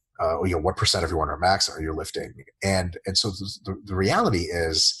 what percent of your one max are you lifting? And so the reality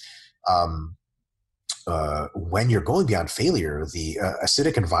is, when you're going beyond failure, the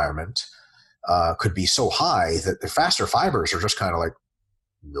acidic environment could be so high that the faster fibers are just kind of like,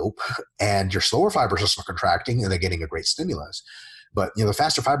 nope. And your slower fibers are still contracting and they're getting a great stimulus. But, the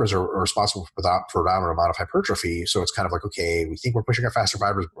faster fibers are responsible for the predominant amount of hypertrophy. So it's kind of like, okay, we think we're pushing our faster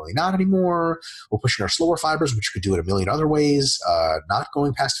fibers, but really not anymore. We're pushing our slower fibers, which could do it a million other ways, not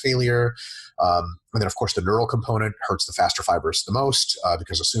going past failure. And then, of course, the neural component hurts the faster fibers the most,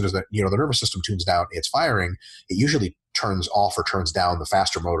 because as soon as the nervous system tunes down its firing, it usually turns off or turns down the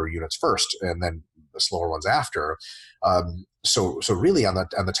faster motor units first, and then the slower ones after. So really on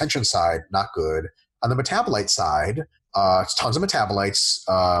the tension side, not good. On the metabolite side, it's tons of metabolites,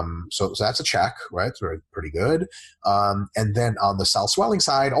 so that's a check, right? It's pretty good. And then on the cell swelling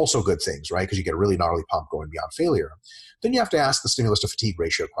side, also good things, right? Because you get a really gnarly pump going beyond failure. Then you have to ask the stimulus to fatigue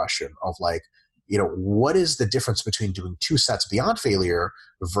ratio question of, like, what is the difference between doing 2 sets beyond failure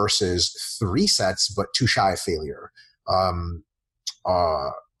versus 3 sets but too shy of failure?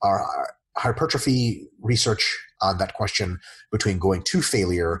 Our hypertrophy research on that question between going to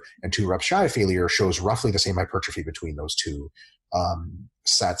failure and 2 reps shy of failure shows roughly the same hypertrophy between those 2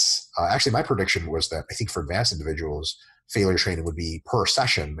 sets. Actually, my prediction was that I think for advanced individuals, failure training would be per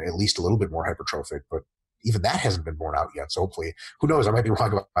session at least a little bit more hypertrophic, but even that hasn't been borne out yet. So hopefully, who knows, I might be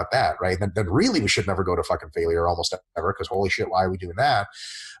wrong about that, right? Then really we should never go to fucking failure almost ever, because holy shit, why are we doing that?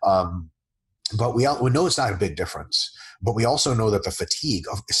 But we know it's not a big difference. But we also know that the fatigue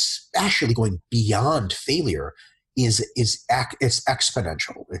of especially going beyond failure it's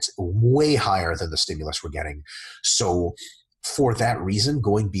exponential. It's way higher than the stimulus we're getting. So for that reason,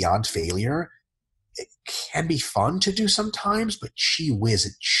 going beyond failure, it can be fun to do sometimes, but gee whiz,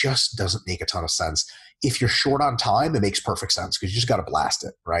 it just doesn't make a ton of sense. If you're short on time, it makes perfect sense because you just got to blast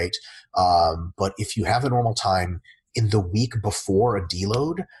it, right? But if you have a normal time in the week before a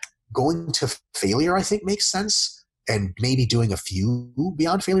deload, going to failure, I think, makes sense. And maybe doing a few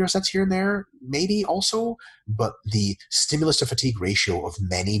beyond failure sets here and there, maybe also. But the stimulus to fatigue ratio of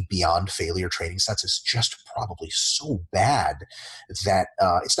many beyond failure training sets is just probably so bad that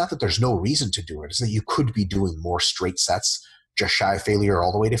it's not that there's no reason to do it. It's that you could be doing more straight sets just shy of failure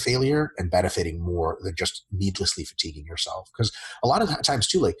all the way to failure and benefiting more than just needlessly fatiguing yourself. Because a lot of times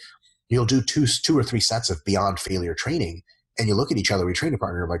too, like you'll do two or three sets of beyond failure training and you look at each other, your training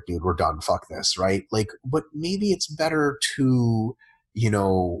partner, you're like, dude, we're done. Fuck this. Right. Like, but maybe it's better to,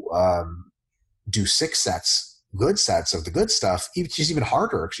 do 6 sets, good sets of the good stuff, which is even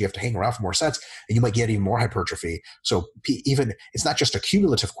harder because you have to hang around for more sets and you might get even more hypertrophy. So even it's not just a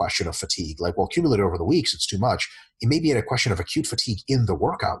cumulative question of fatigue, like, well, cumulative over the weeks, it's too much. It may be a question of acute fatigue in the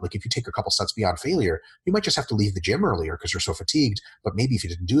workout. Like if you take a couple sets beyond failure, you might just have to leave the gym earlier because you're so fatigued. But maybe if you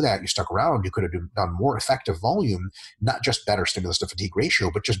didn't do that, you stuck around, you could have done more effective volume, not just better stimulus to fatigue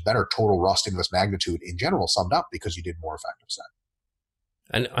ratio, but just better total raw stimulus magnitude in general summed up because you did more effective set.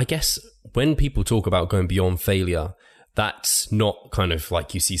 And I guess when people talk about going beyond failure, that's not kind of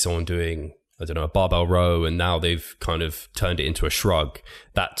like you see someone doing, I don't know, a barbell row and now they've kind of turned it into a shrug.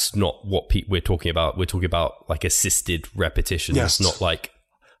 That's not what we're talking about. We're talking about like assisted repetitions, yes. Not like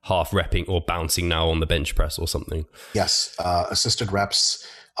half repping or bouncing now on the bench press or something. Yes, assisted reps.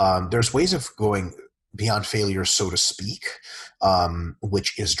 There's ways of going beyond failure, so to speak,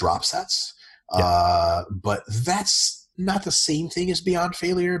 which is drop sets. Yeah. But that's not the same thing as beyond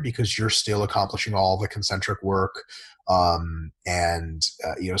failure because you're still accomplishing all the concentric work. So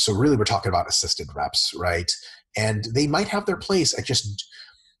really we're talking about assisted reps, right? And they might have their place.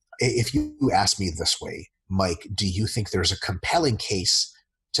 If you ask me this way, Mike, do you think there's a compelling case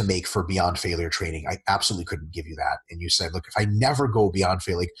to make for beyond failure training? I absolutely couldn't give you that. And you said, look, if I never go beyond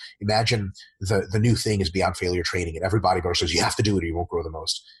failure, like imagine the new thing is beyond failure training and every bodybuilder says you have to do it or you won't grow the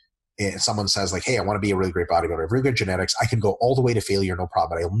most. And someone says like, hey, I want to be a really great bodybuilder, I have really good genetics, I can go all the way to failure, no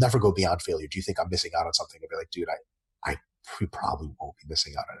problem, but I'll never go beyond failure. Do you think I'm missing out on something? I'd be like, dude, I probably won't be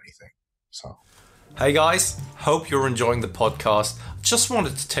missing out on anything. So, hey guys, hope you're enjoying the podcast. Just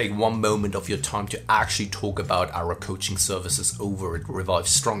wanted to take one moment of your time to actually talk about our coaching services over at Revive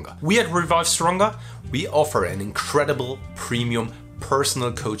Stronger. We at Revive Stronger, we offer an incredible premium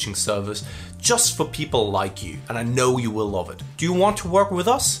personal coaching service just for people like you, and I know you will love it. Do you want to work with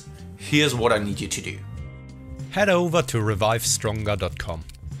us? Here's what I need you to do. Head over to revivestronger.com.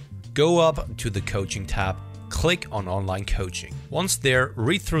 Go up to the coaching tab, click on online coaching. Once there,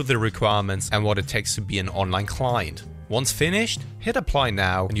 read through the requirements and what it takes to be an online client. Once finished, hit apply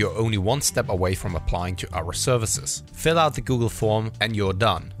now and you're only one step away from applying to our services. Fill out the Google form and you're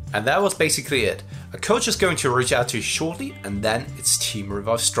done. And that was basically it. A coach is going to reach out to you shortly and then it's Team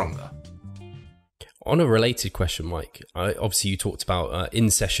Revive Stronger. On a related question, Mike, obviously you talked about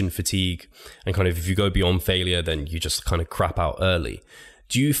in-session fatigue and kind of if you go beyond failure, then you just kind of crap out early.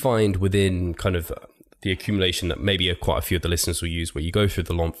 Do you find within kind of the accumulation that maybe quite a few of the listeners will use where you go through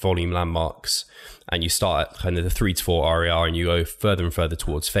the volume landmarks and you start at kind of the 3 to 4 RER and you go further and further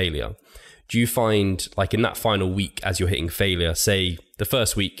towards failure? Do you find like in that final week as you're hitting failure, say the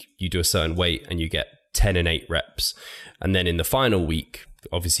first week you do a certain weight and you get 10 and 8 reps, and then in the final week,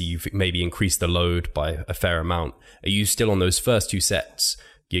 obviously you've maybe increased the load by a fair amount. Are you still on those first 2 sets?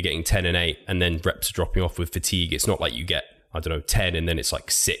 You're getting 10 and 8 and then reps are dropping off with fatigue. It's not like you get, 10 and then it's like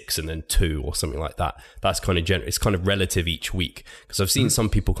 6 and then 2 or something like that. That's kind of it's kind of relative each week. Because I've seen some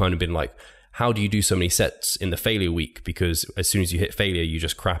people kind of been like, how do you do so many sets in the failure week? Because as soon as you hit failure, you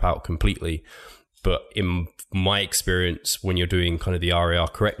just crap out completely. But in my experience, when you're doing kind of the RAR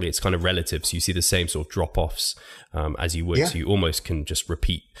correctly, it's kind of relative. So you see the same sort of drop-offs as you would. Yeah. So you almost can just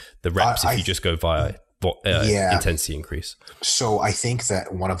repeat the reps if you just go via intensity increase. So I think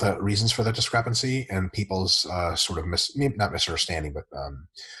that one of the reasons for the discrepancy and people's sort of not misunderstanding, but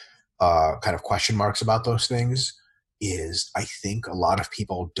kind of question marks about those things is I think a lot of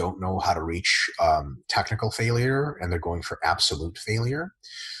people don't know how to reach technical failure, and they're going for absolute failure.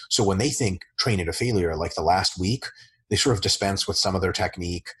 So when they think training to failure, like the last week, they sort of dispense with some of their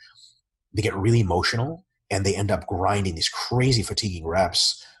technique. They get really emotional and they end up grinding these crazy fatiguing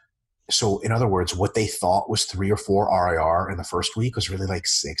reps. So in other words, what they thought was 3 or 4 RIR in the first week was really like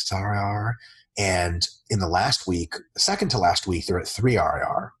 6 RIR. And in the last week, second to last week, they're at 3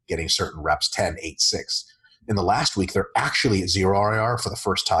 RIR, getting certain reps, 10, 8, 6. In the last week, they're actually at 0 RIR for the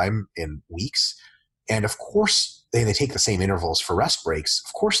first time in weeks. And of course, they take the same intervals for rest breaks.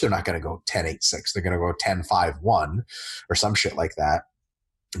 Of course, they're not going to go 10, 8, 6. They're going to go 10, 5, 1 or some shit like that.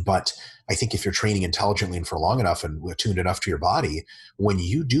 But I think if you're training intelligently and for long enough and attuned enough to your body, when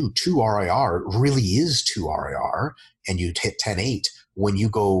you do 2 RIR, it really is 2 RIR, and you hit 10, 8, when you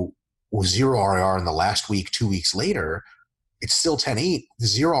go 0 RIR in the last week, 2 weeks later, it's still 10, 8. The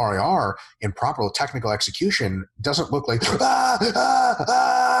 0 RIR in proper technical execution doesn't look like,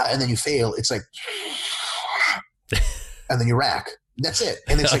 and then you fail. It's like, and then you rack. That's it.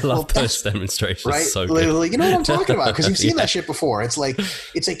 And it's like, I love those demonstrations. Right? So literally, you know what I'm talking about? Because you've seen that shit before. It's like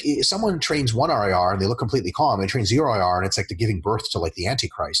someone trains 1 RIR and they look completely calm. They train 0 RIR and it's like they're giving birth to like the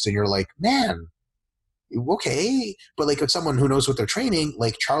Antichrist. And you're like, man, okay. But like with someone who knows what they're training,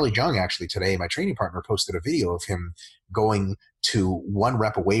 like Charlie Jung actually today, my training partner posted a video of him going to 1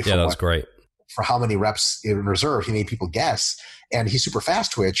 rep away from that's great. For how many reps in reserve. He made people guess, and he's super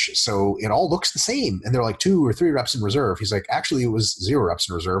fast twitch, so it all looks the same. And they're like 2 or 3 reps in reserve. He's like, actually, it was 0 reps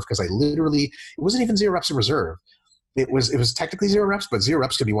in reserve because it wasn't even 0 reps in reserve. It was technically 0 reps, but 0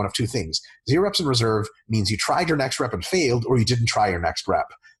 reps could be one of 2 things. 0 reps in reserve means you tried your next rep and failed, or you didn't try your next rep.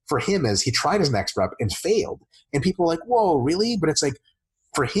 For him, as he tried his next rep and failed, and people are like, "Whoa, really?" But it's like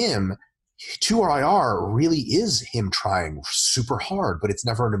for him, 2 RIR really is him trying super hard, but it's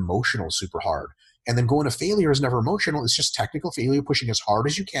never an emotional super hard. And then going to failure is never emotional. It's just technical failure, pushing as hard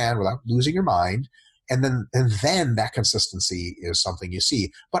as you can without losing your mind. And then that consistency is something you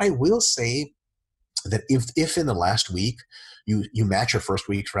see. But I will say that if in the last week you match your first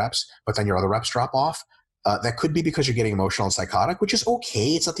week's reps, but then your other reps drop off, that could be because you're getting emotional and psychotic, which is okay.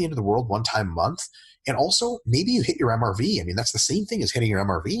 It's not the end of the world, 1 time a month. And also, maybe you hit your MRV. I mean, that's the same thing as hitting your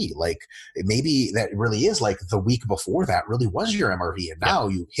MRV. Like, maybe that really is like the week before that really was your MRV. And now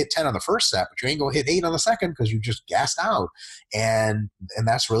you hit 10 on the first set, but you ain't going to hit 8 on the second because you just gassed out. And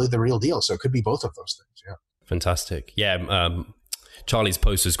that's really the real deal. So it could be both of those things. Yeah. Fantastic. Yeah. Charlie's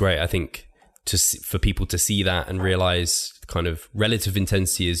post was great. I think for people to see that and realize kind of relative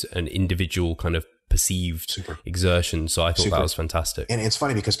intensity is an individual kind of perceived exertion. So I thought that was fantastic. And it's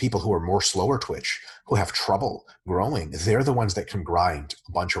funny because people who are more slower twitch, who have trouble growing, they're the ones that can grind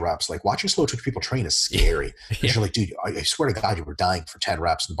a bunch of reps. Like watching slow twitch people train is scary. Because you're like, dude, I swear to God, you were dying for 10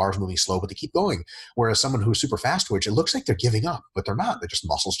 reps and the bar's moving slow, but they keep going. Whereas someone who's super fast twitch, it looks like they're giving up, but they're not. They're just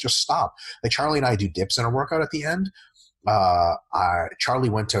muscles just stop. Like Charlie and I do dips in our workout at the end.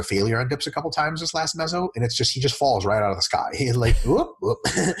 Charlie went to failure on dips a couple times this last meso, and it's just he just falls right out of the sky. He's like, whoop, whoop.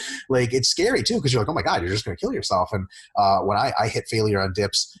 Like it's scary too because you're like, oh my God, you're just going to kill yourself. And when I hit failure on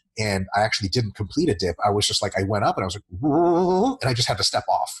dips and I actually didn't complete a dip, I was just like, I went up and I was like, and I just had to step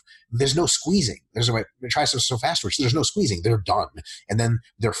off. There's no squeezing. The triceps so fast twitch. There's no squeezing. They're done. And then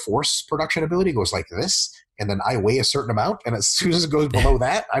their force production ability goes like this. And then I weigh a certain amount, and as soon as it goes below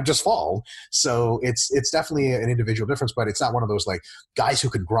that, I just fall. So it's definitely an individual difference, but it's not one of those like guys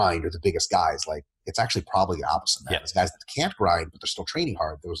who can grind are the biggest guys. Like it's actually probably the opposite. Yeah. It's guys that can't grind, but they're still training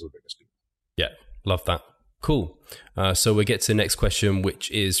hard. Those are the biggest people. Yeah, love that. Cool. So we get to the next question,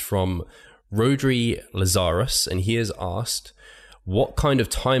 which is from Rodri Lazarus, and he has asked, what kind of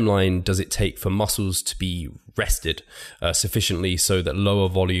timeline does it take for muscles to be rested sufficiently so that a lower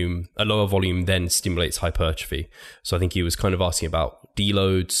volume then stimulates hypertrophy? So I think he was kind of asking about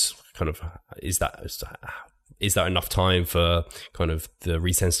deloads, kind of is that enough time for kind of the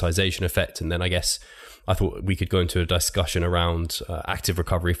resensitization effect? And then I guess I thought we could go into a discussion around active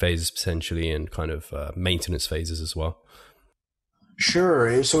recovery phases potentially and kind of maintenance phases as well.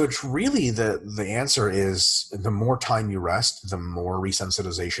 Sure. So it's really the answer is the more time you rest, the more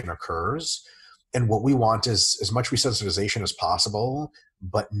resensitization occurs. And what we want is as much resensitization as possible,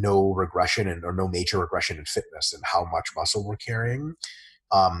 but no regression or no major regression in fitness and how much muscle we're carrying.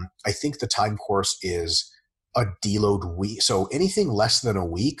 I think the time course is a deload week. So anything less than a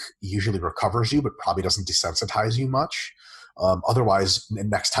week usually recovers you, but probably doesn't desensitize you much. Otherwise,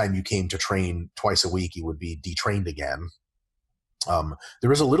 next time you came to train twice a week, you would be detrained again.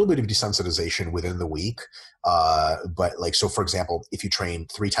 There is a little bit of desensitization within the week. But like, so for example, if you train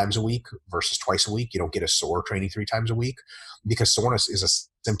 3 times a week versus twice a week, you don't get as sore training 3 times a week, because soreness is a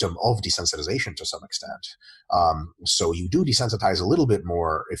symptom of desensitization to some extent. So you do desensitize a little bit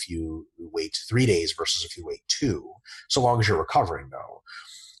more if you wait 3 days versus if you wait 2, so long as you're recovering though.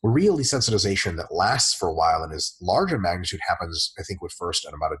 Real desensitization that lasts for a while and is large in magnitude happens, I think, with first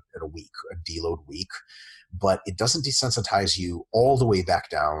at about a week, a deload week. But it doesn't desensitize you all the way back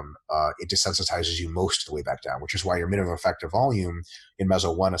down. It desensitizes you most of the way back down, which is why your minimum effective volume in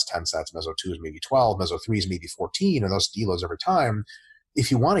Meso 1 is 10 sets, Meso 2 is maybe 12, Meso 3 is maybe 14, and those deloads every time. If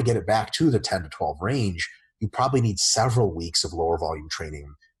you want to get it back to the 10 to 12 range, you probably need several weeks of lower volume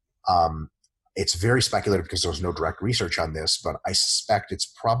training. It's very speculative because there's no direct research on this, but I suspect it's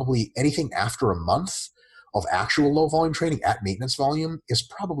probably anything after a month of actual low volume training at maintenance volume is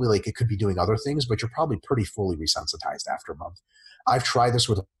probably like, it could be doing other things, but you're probably pretty fully resensitized after a month. I've tried this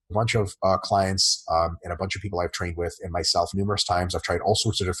with a bunch of clients and a bunch of people I've trained with and myself numerous times. I've tried all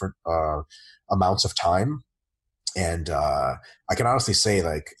sorts of different amounts of time. And I can honestly say,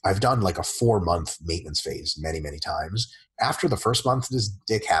 like, I've done like a 4-month maintenance phase many, many times. After the first month, there's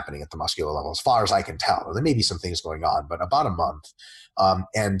dick happening at the muscular level, as far as I can tell. There may be some things going on, but about a month.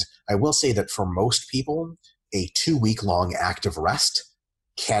 And I will say that for most people, a 2-week-long active rest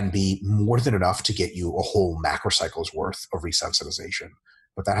can be more than enough to get you a whole macrocycle's worth of resensitization.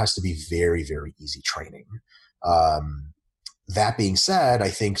 But that has to be very, very easy training. That being said, I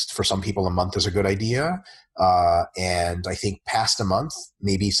think for some people, a month is a good idea. And I think past a month,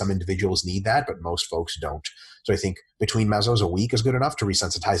 maybe some individuals need that, but most folks don't. So I think between mesos, a week is good enough to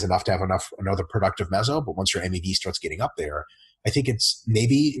resensitize enough to have another productive meso. But once your MEV starts getting up there, I think it's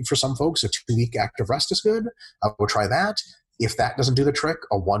maybe for some folks, a 2-week active rest is good. We'll try that. If that doesn't do the trick,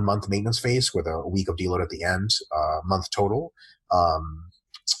 a 1-month maintenance phase with a week of deload at the end, month total,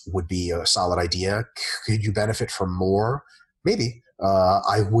 would be a solid idea. Could you benefit from more? Maybe.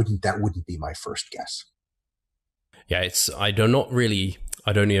 That wouldn't be my first guess. Yeah, I've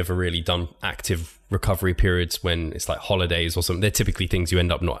only ever really done active recovery periods when it's like holidays or something. They're typically things you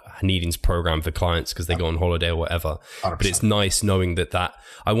end up not needing to program for clients because they go on holiday or whatever. 100%. But it's nice knowing that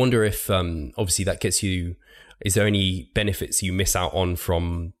I wonder if, obviously that gets you, is there any benefits you miss out on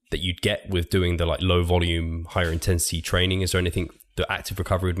from that you'd get with doing the like low volume, higher intensity training? Is there anything that active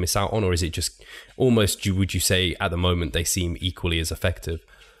recovery would miss out on? Or is it just almost, would you say at the moment they seem equally as effective?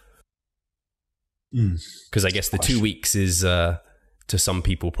 Because I guess the 2 weeks is to some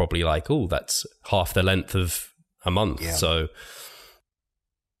people probably like, oh, that's half the length of a month. Yeah. So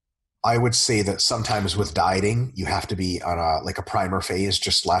I would say that sometimes with dieting, you have to be on a primer phase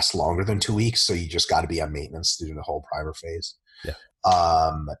just lasts longer than 2 weeks. So you just got to be on maintenance through the whole primer phase. Yeah.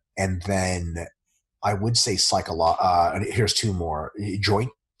 And then I would say here's 2 more: joint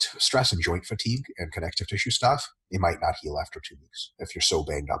stress and joint fatigue and connective tissue stuff. It might not heal after 2 weeks if you're so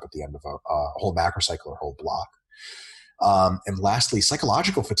banged up at the end of a whole macrocycle or whole block. And lastly,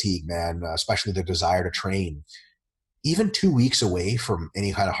 psychological fatigue, man, especially the desire to train. Even 2 weeks away from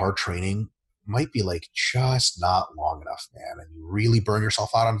any kind of hard training might be like just not long enough, man. And you really burn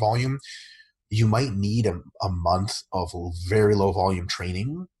yourself out on volume. You might need a month of very low volume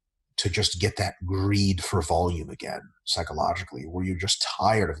training to just get that greed for volume again, psychologically, where you're just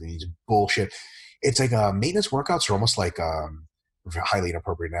tired of these bullshit. It's like maintenance workouts are almost like a highly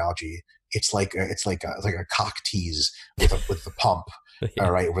inappropriate analogy. It's like a cock tease with the pump. Yeah.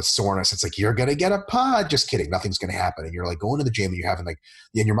 All right, with soreness, it's like you're gonna get a pod. Just kidding, nothing's gonna happen. And you're like going to the gym and you're having and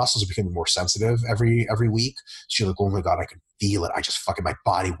your muscles are becoming more sensitive every week. So you're like, oh my god, I can feel it. My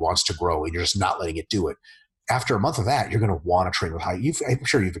body wants to grow, and you're just not letting it do it. After a month of that, you're going to want to train with I'm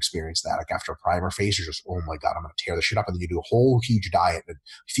sure you've experienced that. Like after a primer phase, you're just, oh my God, I'm going to tear this shit up. And then you do a whole huge diet and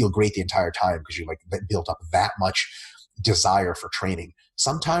feel great the entire time because you built up that much desire for training.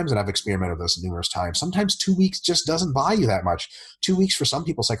 Sometimes, and I've experimented with this numerous times, sometimes 2 weeks just doesn't buy you that much. 2 weeks for some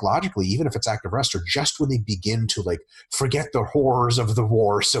people psychologically, even if it's active rest, are just when they begin to forget the horrors of the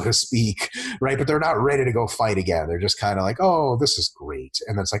war, so to speak, right? But they're not ready to go fight again. They're just kind of like, oh, this is great.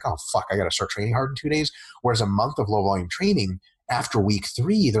 And then it's like, oh, fuck, I got to start training hard in 2 days. Whereas a month of low volume training, after week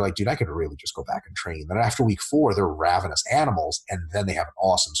 3, they're like, dude, I could really just go back and train. Then after week 4, they're ravenous animals. And then they have an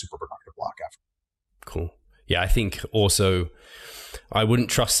awesome, super productive block after. Cool. Yeah, I think also I wouldn't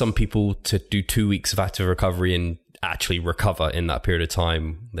trust some people to do 2 weeks of active recovery and actually recover in that period of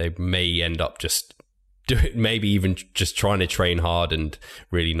time. They may end up just maybe even just trying to train hard and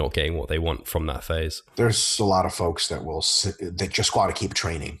really not getting what they want from that phase. There's a lot of folks that just want to keep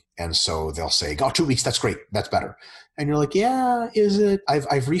training. And so they'll say, oh, 2 weeks, that's great. That's better. And you're like, yeah, is it?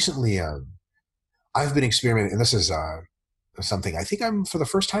 I've recently, I've been experimenting, and this is something I think I'm for the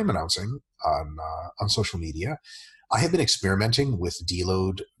first time announcing on social media. I have been experimenting with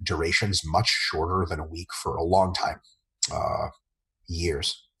deload durations much shorter than a week for a long time,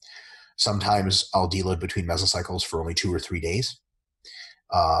 years. Sometimes I'll deload between mesocycles for only 2 or 3 days,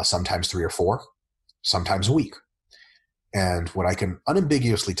 sometimes 3 or 4, sometimes a week. And what I can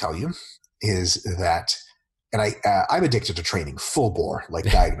unambiguously tell you is that, and I'm addicted to training full bore, like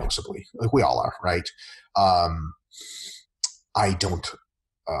diagnosably, like we all are, right? I don't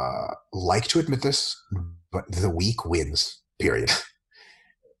like to admit this, but the week wins, period.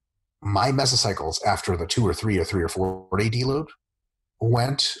 My mesocycles after the 2 or 3 or 3 or 4 day deload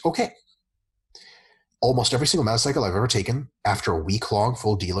went okay. Almost every single mesocycle I've ever taken after a week-long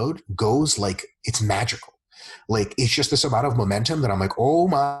full deload goes like it's magical. Like it's just this amount of momentum that I'm like, oh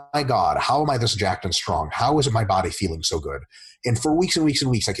my God, how am I this jacked and strong? How is my body feeling so good? And for weeks and weeks and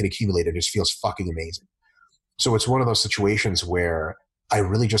weeks, I can accumulate it. It just feels fucking amazing. So it's one of those situations where I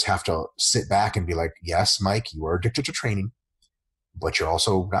really just have to sit back and be like, yes, Mike, you are addicted to training, but you're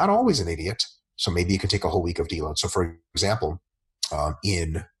also not always an idiot. So maybe you can take a whole week of deload. So for example,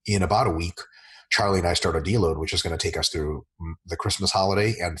 in about a week, Charlie and I start a deload, which is going to take us through the Christmas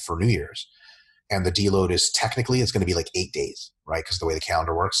holiday and for New Year's. And the deload is technically, it's going to be like 8 days, right? Because the way the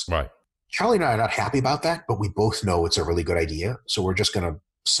calendar works. Right. Charlie and I are not happy about that, but we both know it's a really good idea. So we're just going to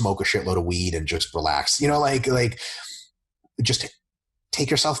smoke a shitload of weed and just relax. You know, like just take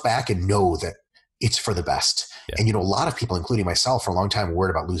yourself back and know that it's for the best. Yeah. And, you know, a lot of people, including myself, for a long time were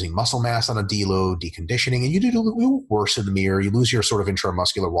worried about losing muscle mass on a deload, deconditioning, and you do worse in the mirror. You lose your sort of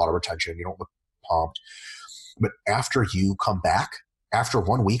intramuscular water retention. You don't look pumped. But after you come back, after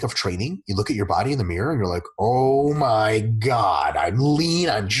 1 week of training, you look at your body in the mirror and you're like, oh my God, I'm lean,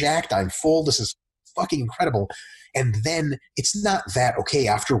 I'm jacked, I'm full. This is fucking incredible. And then it's not that, okay,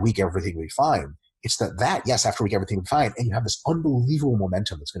 after a week, everything will be fine. It's that yes, after a week, everything will be fine. And you have this unbelievable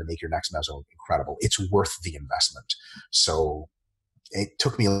momentum that's going to make your next meso incredible. It's worth the investment. So it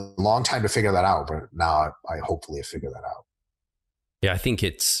took me a long time to figure that out, but now I hopefully have figured that out. Yeah, I think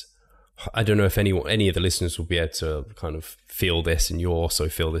I don't know if any of the listeners will be able to kind of feel this, and you also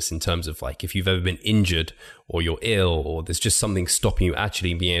feel this in terms of like if you've ever been injured or you're ill or there's just something stopping you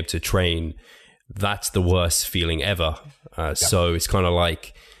actually being able to train, that's the worst feeling ever. So it's kind of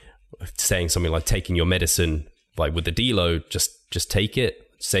like saying something like taking your medicine, like with the deload, just take it.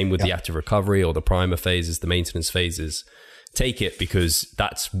 Same with the active recovery or the primer phases, the maintenance phases. Take it because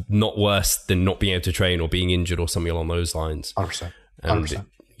that's not worse than not being able to train or being injured or something along those lines. 100%. 100%.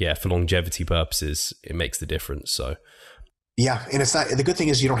 And for longevity purposes, it makes the difference. So, yeah, and it's not. The good thing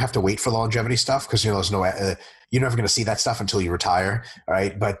is you don't have to wait for the longevity stuff because there's no. You're never going to see that stuff until you retire,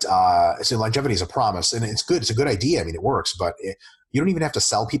 right? But so longevity is a promise, and it's good. It's a good idea. I mean, it works, but you don't even have to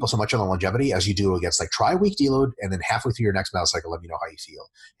sell people so much on the longevity as you do against like try a week deload, and then halfway through your next meso cycle, let me know how you feel.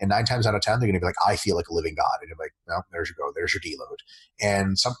 And 9 times out of 10, they're going to be like, I feel like a living god, and you're like, well, there's you go, there's your deload.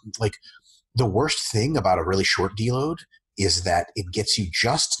 And something like the worst thing about a really short deload is that it gets you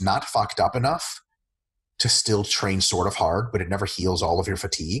just not fucked up enough to still train sort of hard, but it never heals all of your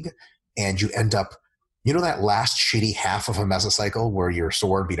fatigue. And you end up, that last shitty half of a mesocycle where you're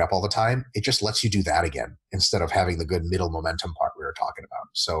sore and beat up all the time, it just lets you do that again instead of having the good middle momentum part we were talking about.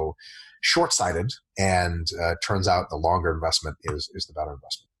 So short-sighted, and turns out the longer investment is the better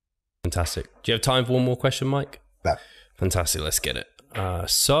investment. Fantastic. Do you have time for one more question, Mike? Bet. Fantastic. Let's get it.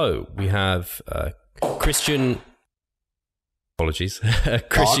 So we have Christian... Apologies.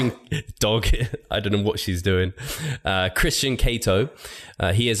 Christian dog. I don't know what she's doing. Christian Cato.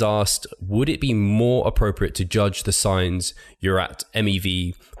 He has asked, would it be more appropriate to judge the signs you're at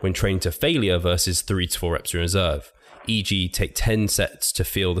MEV when trained to failure versus 3 to 4 reps in reserve? E.g., take 10 sets to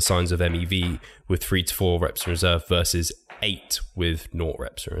feel the signs of MEV with 3 to 4 reps in reserve versus 8 with 0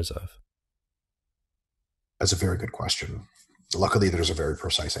 reps in reserve? That's a very good question. Luckily, there's a very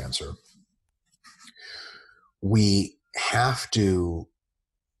precise answer. We have to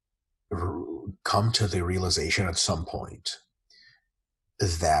come to the realization at some point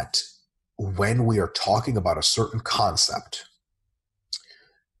that when we are talking about a certain concept,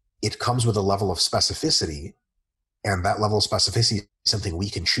 it comes with a level of specificity, and that level of specificity is something we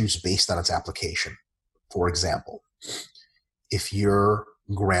can choose based on its application. For example, if your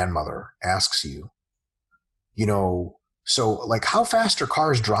grandmother asks you, so like how fast are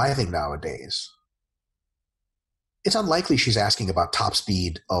cars driving nowadays? it's unlikely she's asking about top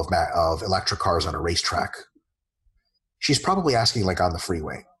speed of electric cars on a racetrack. She's probably asking like on the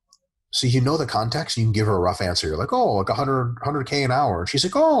freeway. So you know the context, you can give her a rough answer. You're like, oh, like 100K an hour. And she's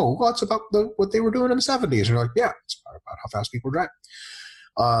like, oh, well, it's about what they were doing in the 70s. And you're like, yeah, it's about how fast people drive.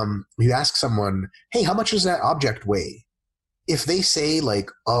 You ask someone, hey, how much does that object weigh? If they say like,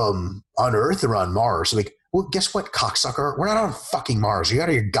 on Earth or on Mars, like, well, guess what, cocksucker? We're not on fucking Mars. Are you out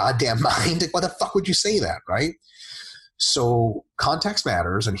of your goddamn mind? Like, why the fuck would you say that, right? So context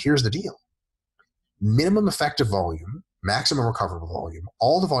matters, and here's the deal. Minimum effective volume, maximum recoverable volume,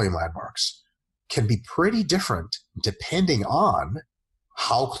 all the volume landmarks can be pretty different depending on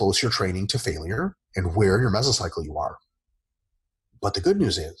how close you're training to failure and where in your mesocycle you are. But the good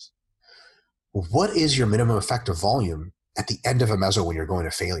news is, what is your minimum effective volume at the end of a meso when you're going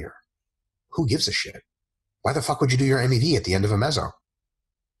to failure? Who gives a shit? Why the fuck would you do your MEV at the end of a meso?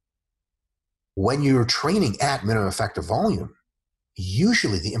 When you're training at minimum effective volume,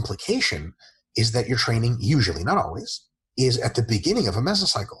 usually the implication is that you're training, usually, not always, is at the beginning of a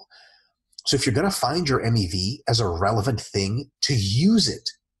mesocycle. So if you're going to find your MEV as a relevant thing to use it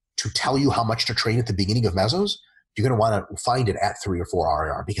to tell you how much to train at the beginning of mesos, you're going to want to find it at 3 or 4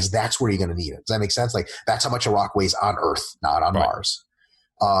 RIR because that's where you're going to need it. Does that make sense? Like, that's how much a rock weighs on Earth, not on Mars.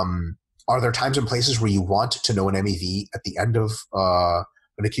 Are there times and places where you want to know an MEV at the end of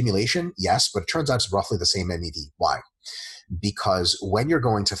an accumulation? Yes, but it turns out it's roughly the same MEV. Why? Because when you're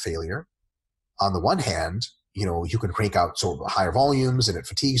going to failure, on the one hand, you can crank out sort of higher volumes and it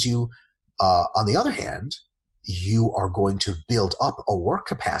fatigues you. On the other hand, you are going to build up a work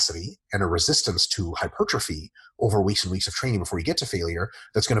capacity and a resistance to hypertrophy over weeks and weeks of training before you get to failure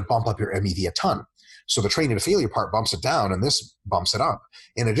that's going to bump up your MEV a ton. So the training to failure part bumps it down and this bumps it up.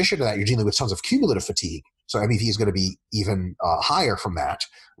 In addition to that, you're dealing with tons of cumulative fatigue. So MEV is going to be even higher from that,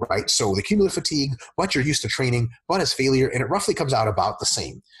 right? So the cumulative fatigue, but you're used to training, but it's failure, and it roughly comes out about the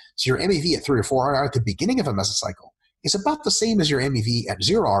same. So your MEV at 3 or 4 RIR at the beginning of a mesocycle is about the same as your MEV at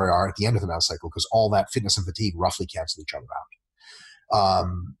 0 RIR at the end of the mesocycle because all that fitness and fatigue roughly cancel each other out.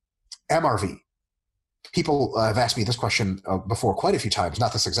 MRV. People have asked me this question before quite a few times,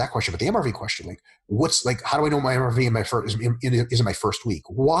 not this exact question, but the MRV question, how do I know my MRV is in my first week?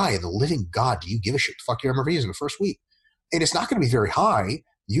 Why the living God do you give a shit? Fuck your MRV is in the first week. And it's not going to be very high,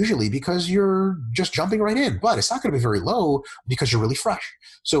 usually because you're just jumping right in, but it's not going to be very low because you're really fresh.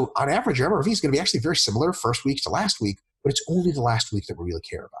 So on average, your MRV is going to be actually very similar first week to last week, but it's only the last week that we really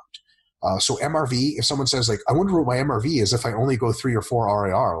care about. So MRV, if someone says I wonder what my MRV is if I only go 3 or 4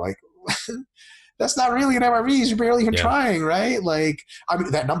 RIR, that's not really an MRV. You're barely even trying, right?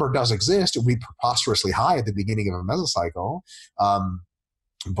 That number does exist. It would be preposterously high at the beginning of a mesocycle.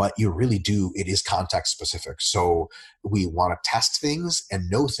 But you really do, it is context specific. So we want to test things and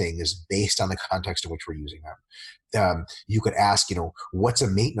know things based on the context in which we're using them. You could ask, what's a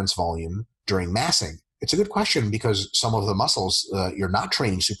maintenance volume during massing? It's a good question because some of the muscles, you're not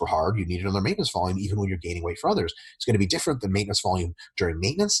training super hard. You need another maintenance volume even when you're gaining weight for others. It's going to be different than maintenance volume during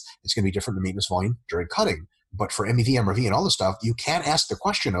maintenance. It's going to be different than maintenance volume during cutting. But for MEV, MRV, and all this stuff, you can ask the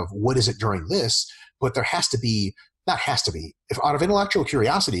question of what is it during this, but there has to be, if out of intellectual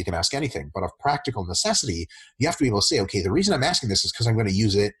curiosity, you can ask anything, but of practical necessity, you have to be able to say, okay, the reason I'm asking this is because I'm going to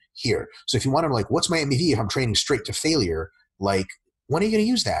use it here. So if you want to what's my MEV if I'm training straight to failure, when are you going to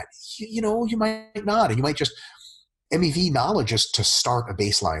use that? You might not. And you might just, MEV knowledge is to start a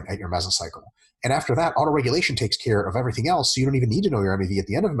baseline at your mesocycle. And after that, autoregulation takes care of everything else. So you don't even need to know your MEV at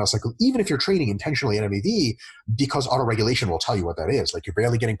the end of a mesocycle, even if you're training intentionally at MEV, because autoregulation will tell you what that is. You're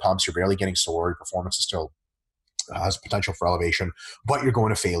barely getting pumps, you're barely getting sore, your performance is still has potential for elevation, but you're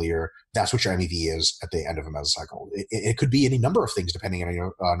going to failure. That's what your MEV is at the end of a mesocycle. It could be any number of things depending on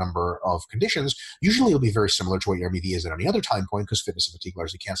your number of conditions. Usually it'll be very similar to what your MEV is at any other time point because fitness and fatigue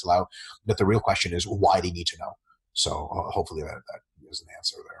largely cancel out. But the real question is, why do you need to know? So hopefully that is an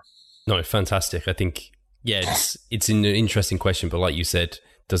answer there. No, fantastic. I think, it's an interesting question, but like you said,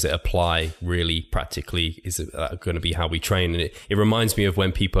 does it apply really practically? Is it going to be how we train? And it reminds me of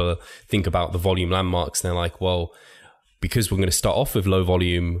when people think about the volume landmarks, they're like, well, because we're going to start off with low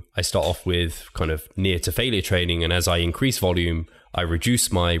volume, I start off with kind of near to failure training. And as I increase volume, I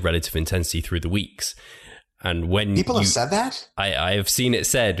reduce my relative intensity through the weeks. And when people have said that, I have seen it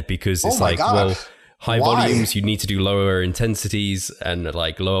said because it's well, high volumes, you need to do lower intensities, and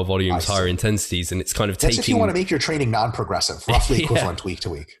lower volumes, higher intensities. And it's kind of That's if you want to make your training non-progressive, roughly equivalent week to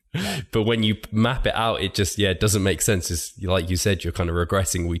week. Yeah. But when you map it out, it just, it doesn't make sense. It's, like you said, you're kind of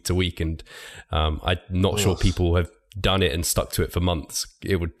regressing week to week. And I'm not sure people have done it and stuck to it for months.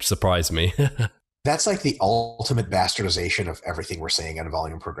 It would surprise me. That's the ultimate bastardization of everything we're saying in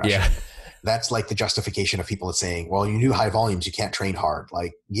volume progression. That's like the justification of people saying, well, you do high volumes, you can't train hard.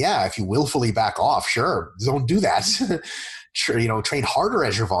 Like, yeah, if you willfully back off, sure, don't do that. Sure, train harder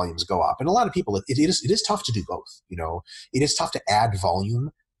as your volumes go up. And a lot of people, it is tough to do both. It is tough to add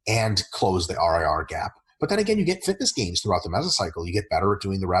volume and close the RIR gap. But then again, you get fitness gains throughout the mesocycle. You get better at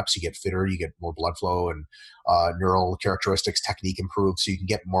doing the reps. You get fitter. You get more blood flow and neural characteristics, technique improves. So you can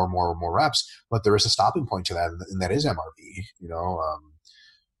get more and more and more reps. But there is a stopping point to that, and that is MRV.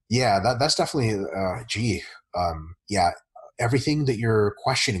 That's definitely everything that you're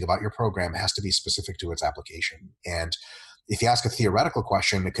questioning about your program has to be specific to its application. And if you ask a theoretical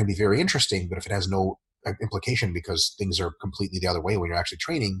question, it can be very interesting. But if it has no implication because things are completely the other way when you're actually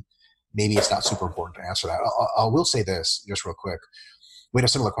training, maybe it's not super important to answer that. I will say this just real quick. We had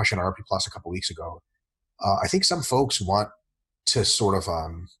a similar question on RP Plus a couple of weeks ago. I think some folks want to sort of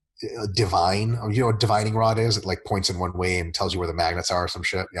divine. You know what divining rod is? It like points in one way and tells you where the magnets are or some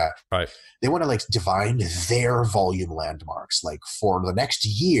shit. Yeah. Right. They want to like divine their volume landmarks. Like for the next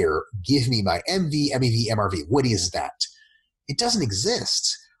year, give me my MV, MEV, MRV. What is that? It doesn't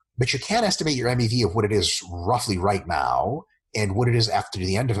exist. But you can estimate your MEV of what it is roughly right now and what it is after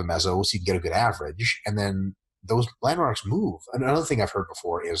the end of a meso, so you can get a good average. And then those landmarks move. And another thing I've heard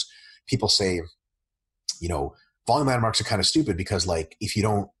before is people say, volume landmarks are kind of stupid because like if you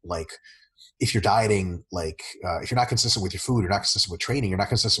don't if you're dieting, if you're not consistent with your food, you're not consistent with training, you're not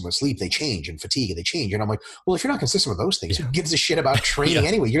consistent with sleep, they change, and fatigue, and they change. And I'm like, well, if you're not consistent with those things, who gives a shit about training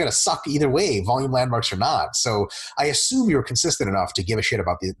anyway? You're going to suck either way, volume landmarks or not. So I assume you're consistent enough to give a shit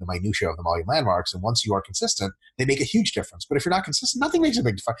about the minutia of the volume landmarks. And once you are consistent, they make a huge difference. But if you're not consistent, nothing makes a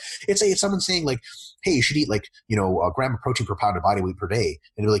big difference. It's someone saying like, hey, you should eat a gram of protein per pound of body weight per day.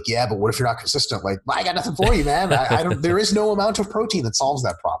 And you're like, yeah, but what if you're not consistent? Like, I got nothing for you, man. I don't, there is no amount of protein that solves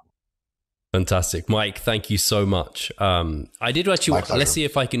that problem. Fantastic. Mike, thank you so much. I did actually, let's see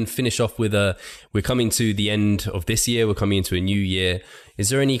if I can finish off with we're coming to the end of this year. We're coming into a new year. Is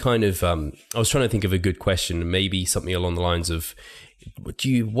there any kind of, I was trying to think of a good question, maybe something along the lines of, what do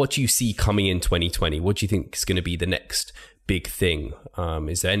you see coming in 2020? What do you think is going to be the next big thing?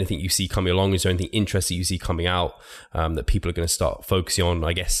 Is there anything you see coming along? Is there anything interesting you see coming out that people are going to start focusing on,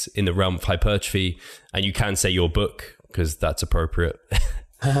 I guess, in the realm of hypertrophy? And you can say your book because that's appropriate.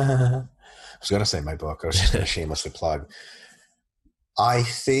 I was going to say my book. I was just going to shamelessly plug. I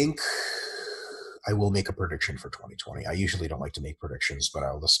think I will make a prediction for 2020. I usually don't like to make predictions, but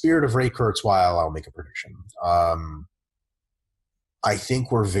the spirit of Ray Kurzweil, I'll make a prediction. I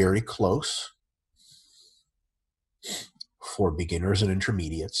think we're very close for beginners and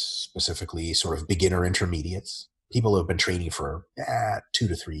intermediates, specifically sort of beginner intermediates, people who have been training for 2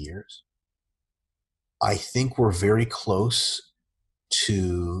 to 3 years. I think we're very close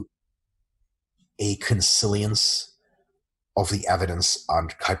to a consilience of the evidence on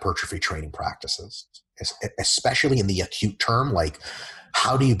hypertrophy training practices, especially in the acute term. Like,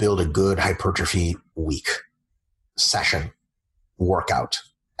 how do you build a good hypertrophy week, session, workout,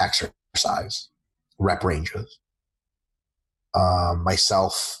 exercise, rep ranges?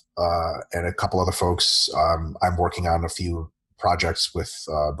 Myself and a couple other folks, I'm working on a few projects with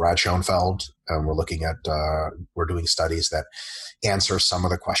Brad Schoenfeld, and we're looking at we're doing studies that answer some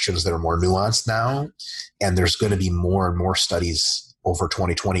of the questions that are more nuanced now, and there's going to be more and more studies over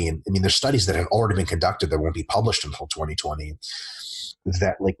 2020. And I mean, there's studies that have already been conducted that won't be published until 2020,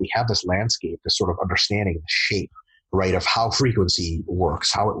 that like we have this landscape, this sort of understanding of the shape, right, of how frequency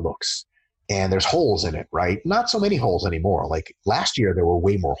works, how it looks, and there's holes in it, right? Not so many holes anymore. Like last year there were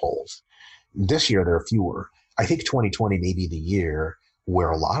way more holes. This year there are fewer. I think 2020 may be the year where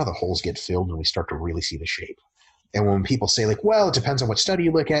a lot of the holes get filled and we start to really see the shape. And when people say like, well, it depends on what study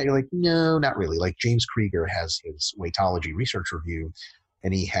you look at, you're like, no, not really. Like James Krieger has his weightology research review,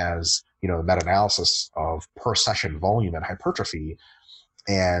 and he has, the meta-analysis of per session volume and hypertrophy.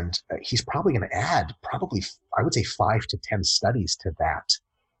 And he's probably going to add I would say 5 to 10 studies to that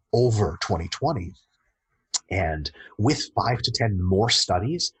over 2020. And with 5 to 10 more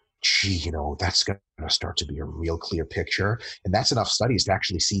studies, that's going to start to be a real clear picture. And that's enough studies to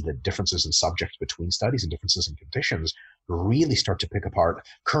actually see the differences in subjects between studies and differences in conditions really start to pick apart.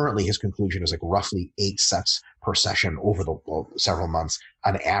 Currently, his conclusion is like roughly 8 sets per session over the several months.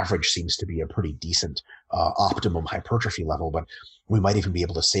 On average seems to be a pretty decent optimum hypertrophy level. But we might even be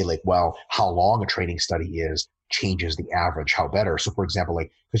able to say like, well, how long a training study is changes the average, how better. So for example,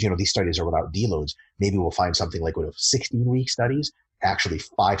 like, because these studies are without deloads, maybe we'll find something like with 16-week studies, actually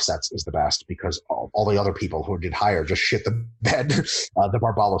 5 sets is the best because all the other people who did higher just shit the bed. The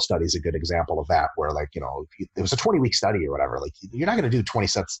Barbalo study is a good example of that, where like, it was a 20-week study or whatever. Like you're not going to do 20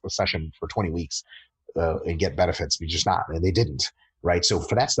 sets a session for 20 weeks and get benefits. You're just not, and they didn't. right? So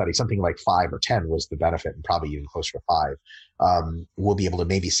for that study, something like 5 or 10 was the benefit, and probably even closer to 5. We'll be able to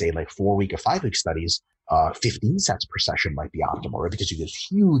maybe say like 4-week or 5-week studies, 15 sets per session might be optimal, right? Because you get this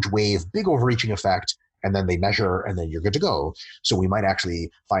huge wave, big overreaching effect, and then they measure, and then you're good to go. So we might actually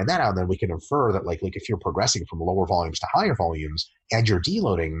find that out, and then we can infer that like if you're progressing from lower volumes to higher volumes and you're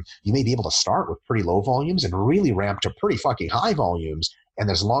deloading, you may be able to start with pretty low volumes and really ramp to pretty fucking high volumes. And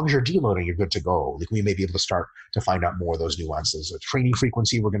as long as you're deloading, you're good to go. Like we may be able to start to find out more of those nuances. Training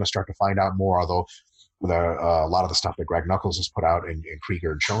frequency, we're going to start to find out more, although a lot of the stuff that Greg Nuckols has put out and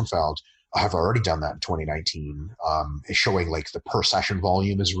Krieger and Schoenfeld have already done that in 2019, is showing like the per session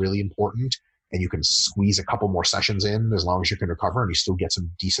volume is really important. And you can squeeze a couple more sessions in as long as you can recover and you still get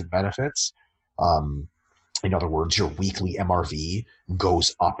some decent benefits. In other words, your weekly MRV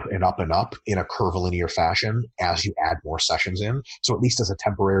goes up and up and up in a curvilinear fashion as you add more sessions in. So at least as a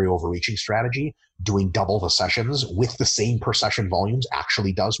temporary overreaching strategy, doing double the sessions with the same per session volumes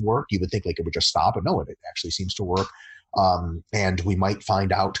actually does work. You would think like it would just stop, but no, it actually seems to work. And we might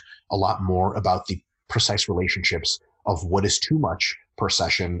find out a lot more about the precise relationships of what is too much per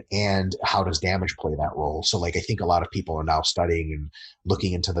session and how does damage play that role. So like I think a lot of people are now studying and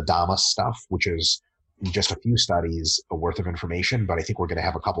looking into the DAMA stuff, which is just a few studies worth of information, but I think we're going to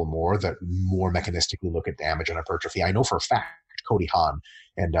have a couple more that more mechanistically look at damage and hypertrophy. I know for a fact Cody Hahn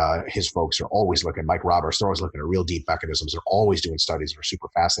and his folks are always looking, Mike Roberts, they're always looking at real deep mechanisms. They're always doing studies that are super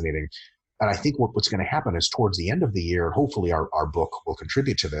fascinating. And I think what's going to happen is towards the end of the year, hopefully our book will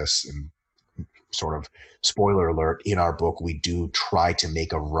contribute to this. And sort of spoiler alert, in our book, we do try to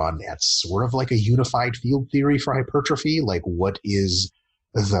make a run at sort of like a unified field theory for hypertrophy. Like what is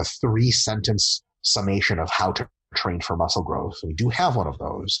the 3-sentence summation of how to train for muscle growth? We do have one of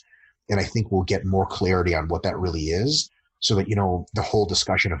those. And I think we'll get more clarity on what that really is so that, the whole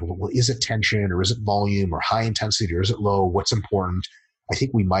discussion of, well, is it tension or is it volume or high intensity or is it low? What's important? I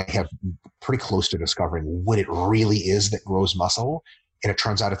think we might have pretty close to discovering what it really is that grows muscle. And it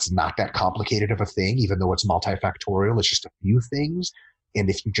turns out it's not that complicated of a thing, even though it's multifactorial. It's just a few things. And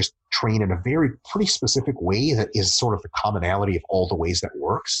if you just train in a pretty specific way that is sort of the commonality of all the ways that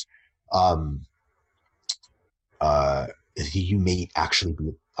works, you may actually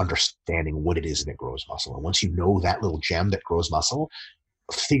be understanding what it is that grows muscle. And once you know that little gem that grows muscle,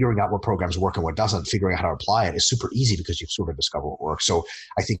 figuring out what programs work and what doesn't, figuring out how to apply it is super easy because you've sort of discovered what works. So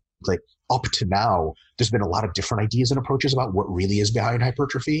I think like up to now, there's been a lot of different ideas and approaches about what really is behind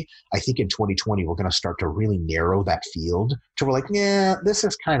hypertrophy. I think in 2020, we're going to start to really narrow that field to we're like, yeah, this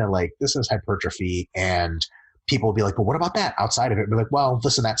is kind of like, this is hypertrophy. And people will be like, but what about that outside of it? And be like, well,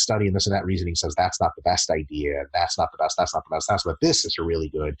 this and that study and this and that reasoning says that's not the best idea. That's not the best. That's not the best. But this is really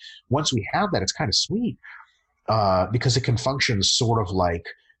good. Once we have that, it's kind of sweet. Because it can function sort of like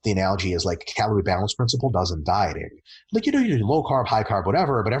the analogy is like calorie balance principle does in dieting. Like, you do low carb, high carb,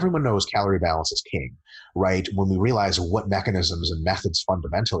 whatever, but everyone knows calorie balance is king, right? When we realize what mechanisms and methods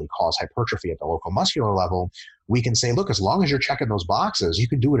fundamentally cause hypertrophy at the local muscular level, we can say, look, as long as you're checking those boxes, you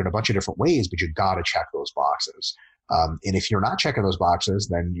can do it in a bunch of different ways, but you got to check those boxes. And if you're not checking those boxes,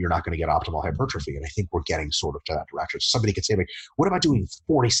 then you're not going to get optimal hypertrophy. And I think we're getting sort of to that direction. So somebody could say, like, what about doing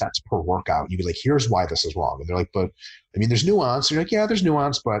 40 sets per workout? And you'd be like, here's why this is wrong. And they're like, but I mean, there's nuance. And you're like, yeah, there's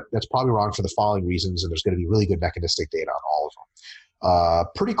nuance, but that's probably wrong for the following reasons. And there's going to be really good mechanistic data on all of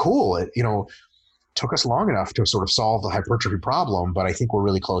them. Pretty cool. It, took us long enough to sort of solve the hypertrophy problem, but I think we're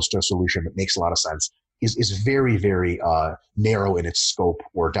really close to a solution that makes a lot of sense. Is very, very narrow in its scope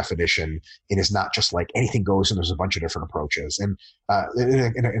or definition. It is not just like anything goes and there's a bunch of different approaches. And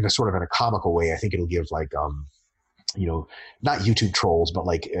in a sort of in a comical way, I think it'll give like, not YouTube trolls, but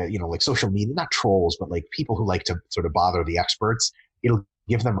like, like social media, not trolls, but like people who like to sort of bother the experts. It'll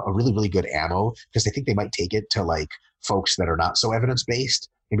give them a really, really good ammo because they think they might take it to like folks that are not so evidence-based.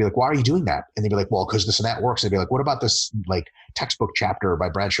 And be like, why are you doing that? And they'd be like, well, because this and that works. And they'd be like, what about this like textbook chapter by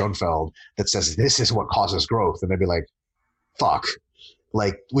Brad Schoenfeld that says this is what causes growth? And they'd be like, fuck,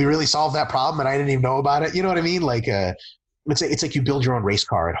 like we really solved that problem and I didn't even know about it. You know what I mean? Like, it's like you build your own race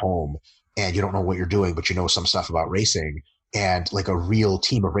car at home and you don't know what you're doing, but you know some stuff about racing. And like a real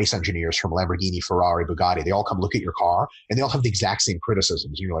team of race engineers from Lamborghini, Ferrari, Bugatti, they all come look at your car and they all have the exact same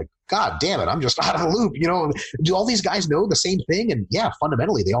criticisms. And you're like, God damn it, I'm just out of the loop. Do all these guys know the same thing? And yeah,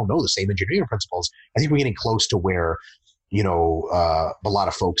 fundamentally, they all know the same engineering principles. I think we're getting close to where, a lot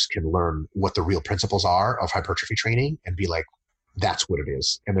of folks can learn what the real principles are of hypertrophy training and be like, that's what it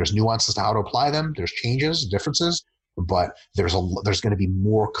is. And there's nuances to how to apply them. There's changes, differences, but there's going to be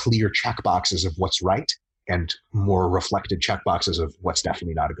more clear check boxes of what's right and more reflected check boxes of what's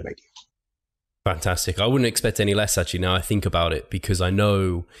definitely not a good idea. Fantastic. I wouldn't expect any less, actually, now I think about it, because I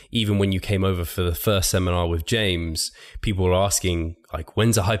know even when you came over for the first seminar with James, people were asking, like,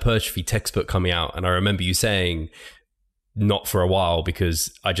 when's a hypertrophy textbook coming out? And I remember you saying, not for a while,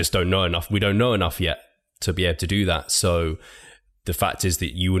 because I just don't know enough. We don't know enough yet to be able to do that. So the fact is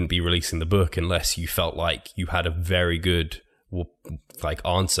that you wouldn't be releasing the book unless you felt like you had a very good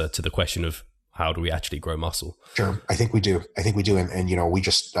answer to the question of how do we actually grow muscle? Sure. I think we do. And you know, we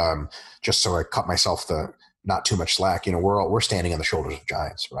just so I cut myself not too much slack, you know, we're standing on the shoulders of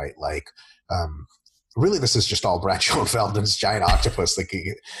giants, right? Like, really, this is just all Brad Schoenfeld and his giant octopus.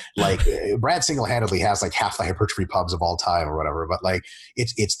 Like Brad single-handedly has like half the hypertrophy pubs of all time or whatever, but like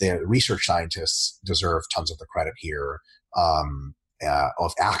it's the research scientists deserve tons of the credit here.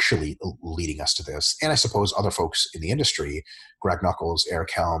 Of actually leading us to this. And I suppose other folks in the industry, Greg Nuckols,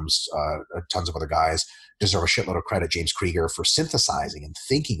 Eric Helms, tons of other guys deserve a shitload of credit, James Krieger, for synthesizing and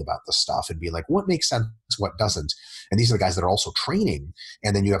thinking about the stuff and being like, what makes sense, what doesn't? And these are the guys that are also training.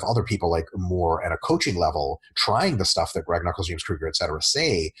 And then you have other people like more at a coaching level trying the stuff that Greg Nuckols, James Krieger, et cetera,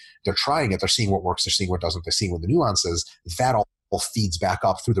 say. They're trying it. They're seeing what works. They're seeing what doesn't. They're seeing what the nuances. That all feeds back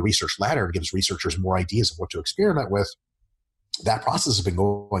up through the research ladder and gives researchers more ideas of what to experiment with. That process has been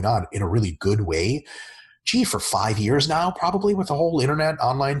going on in a really good way. For 5 years now, probably, with the whole internet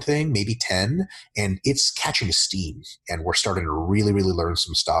online thing, maybe 10, and it's catching steam. And we're starting to really, really learn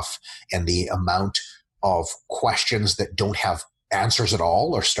some stuff. And the amount of questions that don't have answers at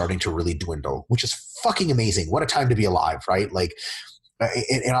all are starting to really dwindle, which is fucking amazing. What a time to be alive, right? Like,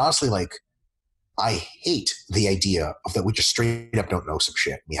 and honestly, like, I hate the idea of that we just straight up don't know some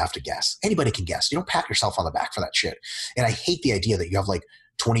shit. We have to guess. Anybody can guess. You don't pat yourself on the back for that shit. And I hate the idea that you have like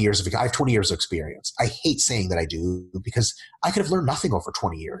 20 years of, I have 20 years of experience. I hate saying that I do, because I could have learned nothing over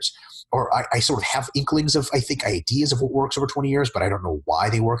 20 years. Or I sort of have inklings of, I think, ideas of what works over 20 years, but I don't know why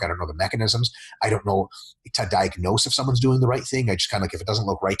they work. I don't know the mechanisms. I don't know to diagnose if someone's doing the right thing. I just kind of like, if it doesn't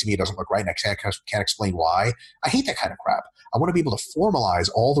look right to me, it doesn't look right, and I can't explain why. I hate that kind of crap. I want to be able to formalize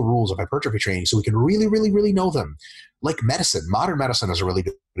all the rules of hypertrophy training so we can really, really, really know them. Like medicine, modern medicine is a really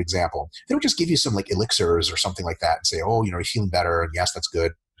good example. They don't just give you some like elixirs or something like that and say, oh, you know, you're feeling better, and yes, that's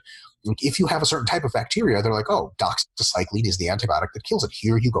good. Like if you have a certain type of bacteria, they're like, oh, doxycycline is the antibiotic that kills it.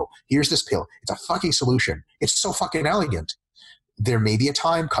 Here you go. Here's this pill. It's a fucking solution. It's so fucking elegant. There may be a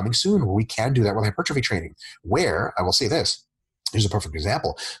time coming soon where we can do that with hypertrophy training, where, I will say this, here's a perfect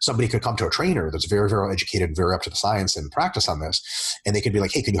example. Somebody could come to a trainer that's very, very educated and very up to the science and practice on this. And they could be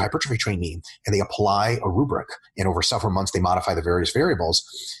like, hey, can you hypertrophy train me? And they apply a rubric. And over several months, they modify the various variables.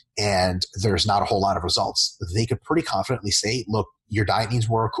 And there's not a whole lot of results. They could pretty confidently say, look, your diet needs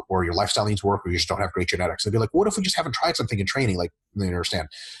work, or your lifestyle needs work, or you just don't have great genetics. They'd be like, what if we just haven't tried something in training? Like, you understand,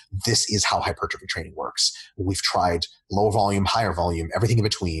 this is how hypertrophy training works. We've tried low volume, higher volume, everything in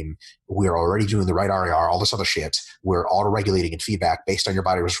between. We're already doing the right RAR, all this other shit. We're auto-regulating and feedback based on your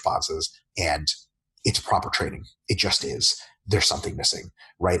body responses, and it's proper training. It just is. There's something missing,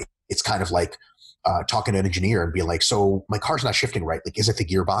 right? It's kind of like talking to an engineer and being like, so my car's not shifting right. Like, is it the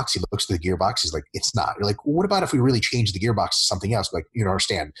gearbox? He looks at the gearbox. He's like, it's not. You're like, well, what about if we really change the gearbox to something else? Like, you know,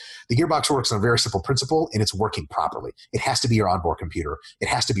 understand, the gearbox works on a very simple principle, and it's working properly. It has to be your onboard computer. It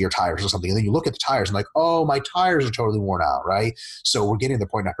has to be your tires or something. And then you look at the tires and like, oh, my tires are totally worn out, right? So we're getting to the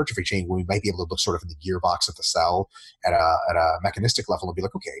point in hypertrophy training where we might be able to look sort of in the gearbox of the cell at a mechanistic level and be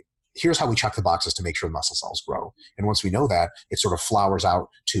like, okay, here's how we check the boxes to make sure the muscle cells grow. And once we know that, it sort of flowers out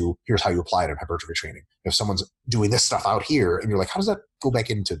to here's how you apply it in hypertrophy training. If someone's doing this stuff out here and you're like, how does that go back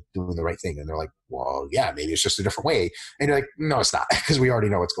into doing the right thing? And they're like, well, yeah, maybe it's just a different way. And you're like, no, it's not, because we already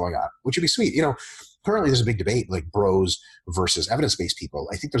know what's going on, which would be sweet. You know, currently there's a big debate, like bros versus evidence-based people.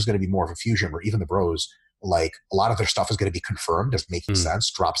 I think there's going to be more of a fusion where even the bros, like a lot of their stuff is going to be confirmed as making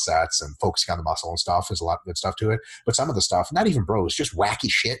sense. Drop sets and focusing on the muscle and stuff. There's a lot of good stuff to it. But some of the stuff, not even bros, just wacky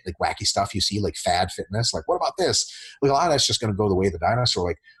shit, like wacky stuff you see, like fad fitness. Like, what about this? Like a lot of that's just going to go the way of the dinosaur.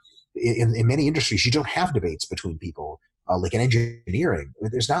 Like in many industries, you don't have debates between people. Like in engineering,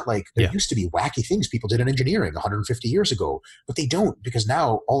 there's not like, there used to be wacky things people did in engineering 150 years ago, but they don't, because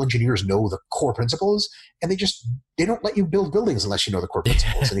now all engineers know the core principles, and they don't let you build buildings unless you know the core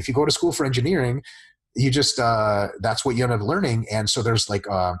principles. And if you go to school for engineering, you just that's what you end up learning. And so there's like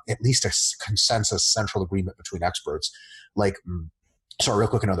at least a consensus central agreement between experts. Like, sorry, real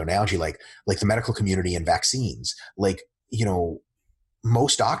quick, another analogy, like the medical community and vaccines. Like, you know,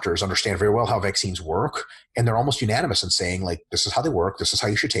 most doctors understand very well how vaccines work, and they're almost unanimous in saying, like, this is how they work, this is how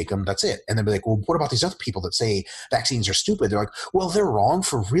you should take them, that's it. And then be like, well, what about these other people that say vaccines are stupid? They're like, well, they're wrong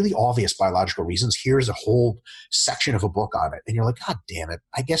for really obvious biological reasons. Here's a whole section of a book on it. And you're like, God damn it.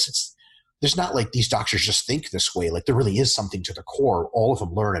 I guess there's not like these doctors just think this way. Like there really is something to the core. All of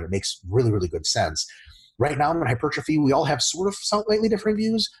them learn, and it makes really, really good sense. Right now in hypertrophy, we all have sort of slightly different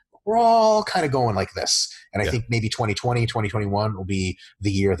views. We're all kind of going like this. And I think maybe 2020, 2021 will be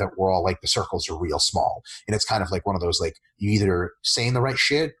the year that we're all like, the circles are real small. And it's kind of like one of those, like, you either saying the right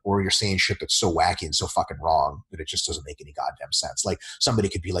shit or you're saying shit that's so wacky and so fucking wrong that it just doesn't make any goddamn sense. Like somebody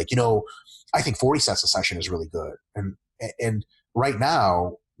could be like, I think 40 sets a session is really good. And right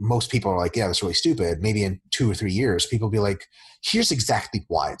now, most people are like, yeah, that's really stupid. Maybe in 2 or 3 years, people will be like, here's exactly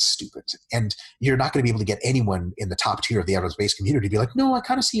why it's stupid. And you're not going to be able to get anyone in the top tier of the evidence-based community to be like, no, I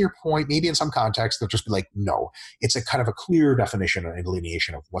kind of see your point. Maybe in some context, they'll just be like, no. It's a kind of a clear definition and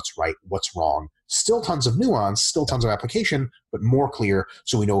delineation of what's right, what's wrong. Still tons of nuance, still tons of application, but more clear.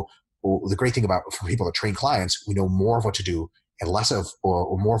 So we know, the great thing about, for people that train clients, we know more of what to do and less of,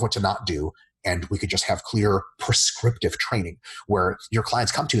 or more of what to not do. And we could just have clear prescriptive training where your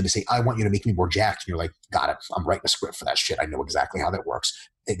clients come to you and they say, I want you to make me more jacked. And you're like, got it. I'm writing a script for that shit. I know exactly how that works.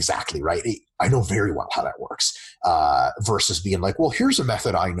 Exactly, right? I know very well how that works. Versus being like, well, here's a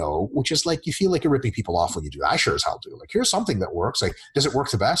method I know, which is like, you feel like you're ripping people off when you do that. I sure as hell do. Like, here's something that works. Like, does it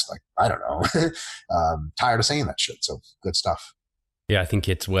work the best? Like, I don't know. Tired of saying that shit. So good stuff. Yeah, I think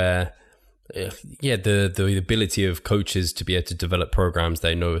it's where... the ability of coaches to be able to develop programs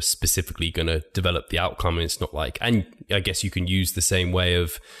they know are specifically going to develop the outcome. And it's not like, and I guess you can use the same way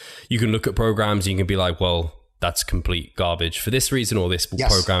of, you can look at programs and you can be like, well, that's complete garbage for this reason, or this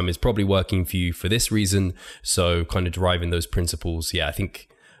program is probably working for you for this reason. So kind of deriving those principles. Yeah, I think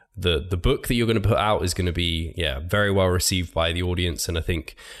the book that you're going to put out is going to be very well received by the audience. And I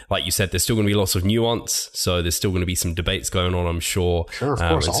think, like you said, there's still going to be lots of nuance, so there's still going to be some debates going on, I'm sure, of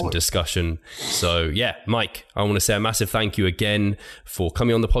course, and some discussion. So yeah, Mike, I want to say a massive thank you again for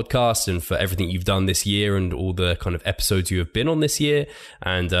coming on the podcast and for everything you've done this year and all the kind of episodes you have been on this year,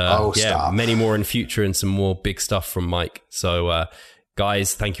 and many more in future and some more big stuff from Mike. So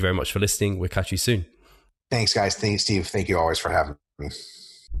guys, thank you very much for listening. We'll catch you soon. Thanks guys. Thanks Steve. Thank you always for having me.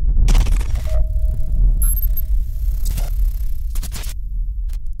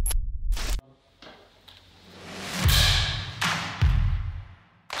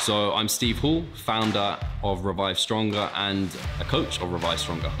 So I'm Steve Hall, founder of Revive Stronger and a coach of Revive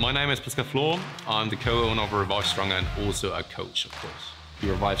Stronger. My name is Pascal Flor. I'm the co-owner of Revive Stronger and also a coach, of course.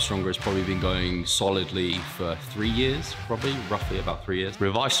 Revive Stronger has probably been going solidly for 3 years, roughly about 3 years.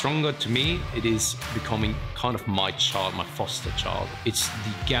 Revive Stronger, to me, it is becoming kind of my child, my foster child. It's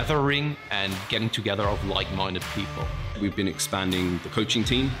the gathering and getting together of like-minded people. We've been expanding the coaching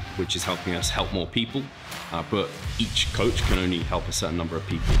team, which is helping us help more people, but each coach can only help a certain number of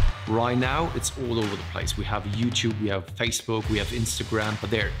people. Right now, it's all over the place. We have YouTube, we have Facebook, we have Instagram,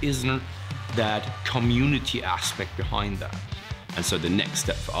 but there isn't that community aspect behind that. And so the next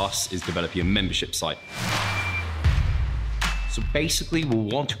step for us is developing a membership site. So basically, we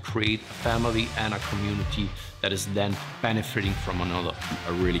want to create a family and a community that is then benefiting from another.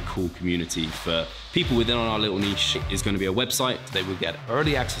 A really cool community for people within our little niche is going to be a website. They will get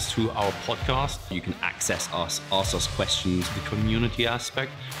early access to our podcast. You can access us, ask us questions. The community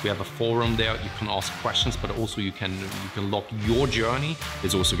aspect, we have a forum there. You can ask questions, but also you can log your journey.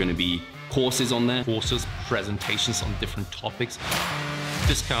 There's also going to be courses on there. Courses, presentations on different topics.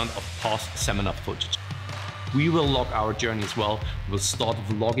 Discount of past seminar footage. We will log our journey as well. We'll start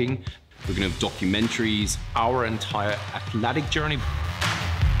vlogging. We're going to have documentaries. Our entire athletic journey.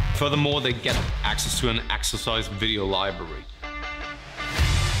 Furthermore, they get access to an exercise video library.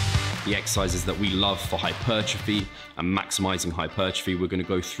 The exercises that we love for hypertrophy and maximizing hypertrophy, we're going to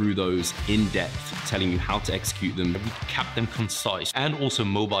go through those in depth, telling you how to execute them. We kept them concise and also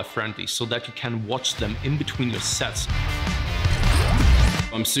mobile friendly so that you can watch them in between your sets.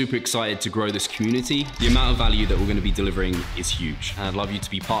 I'm super excited to grow this community. The amount of value that we're going to be delivering is huge, and I'd love you to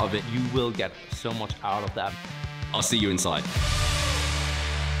be part of it. You will get so much out of that. I'll see you inside.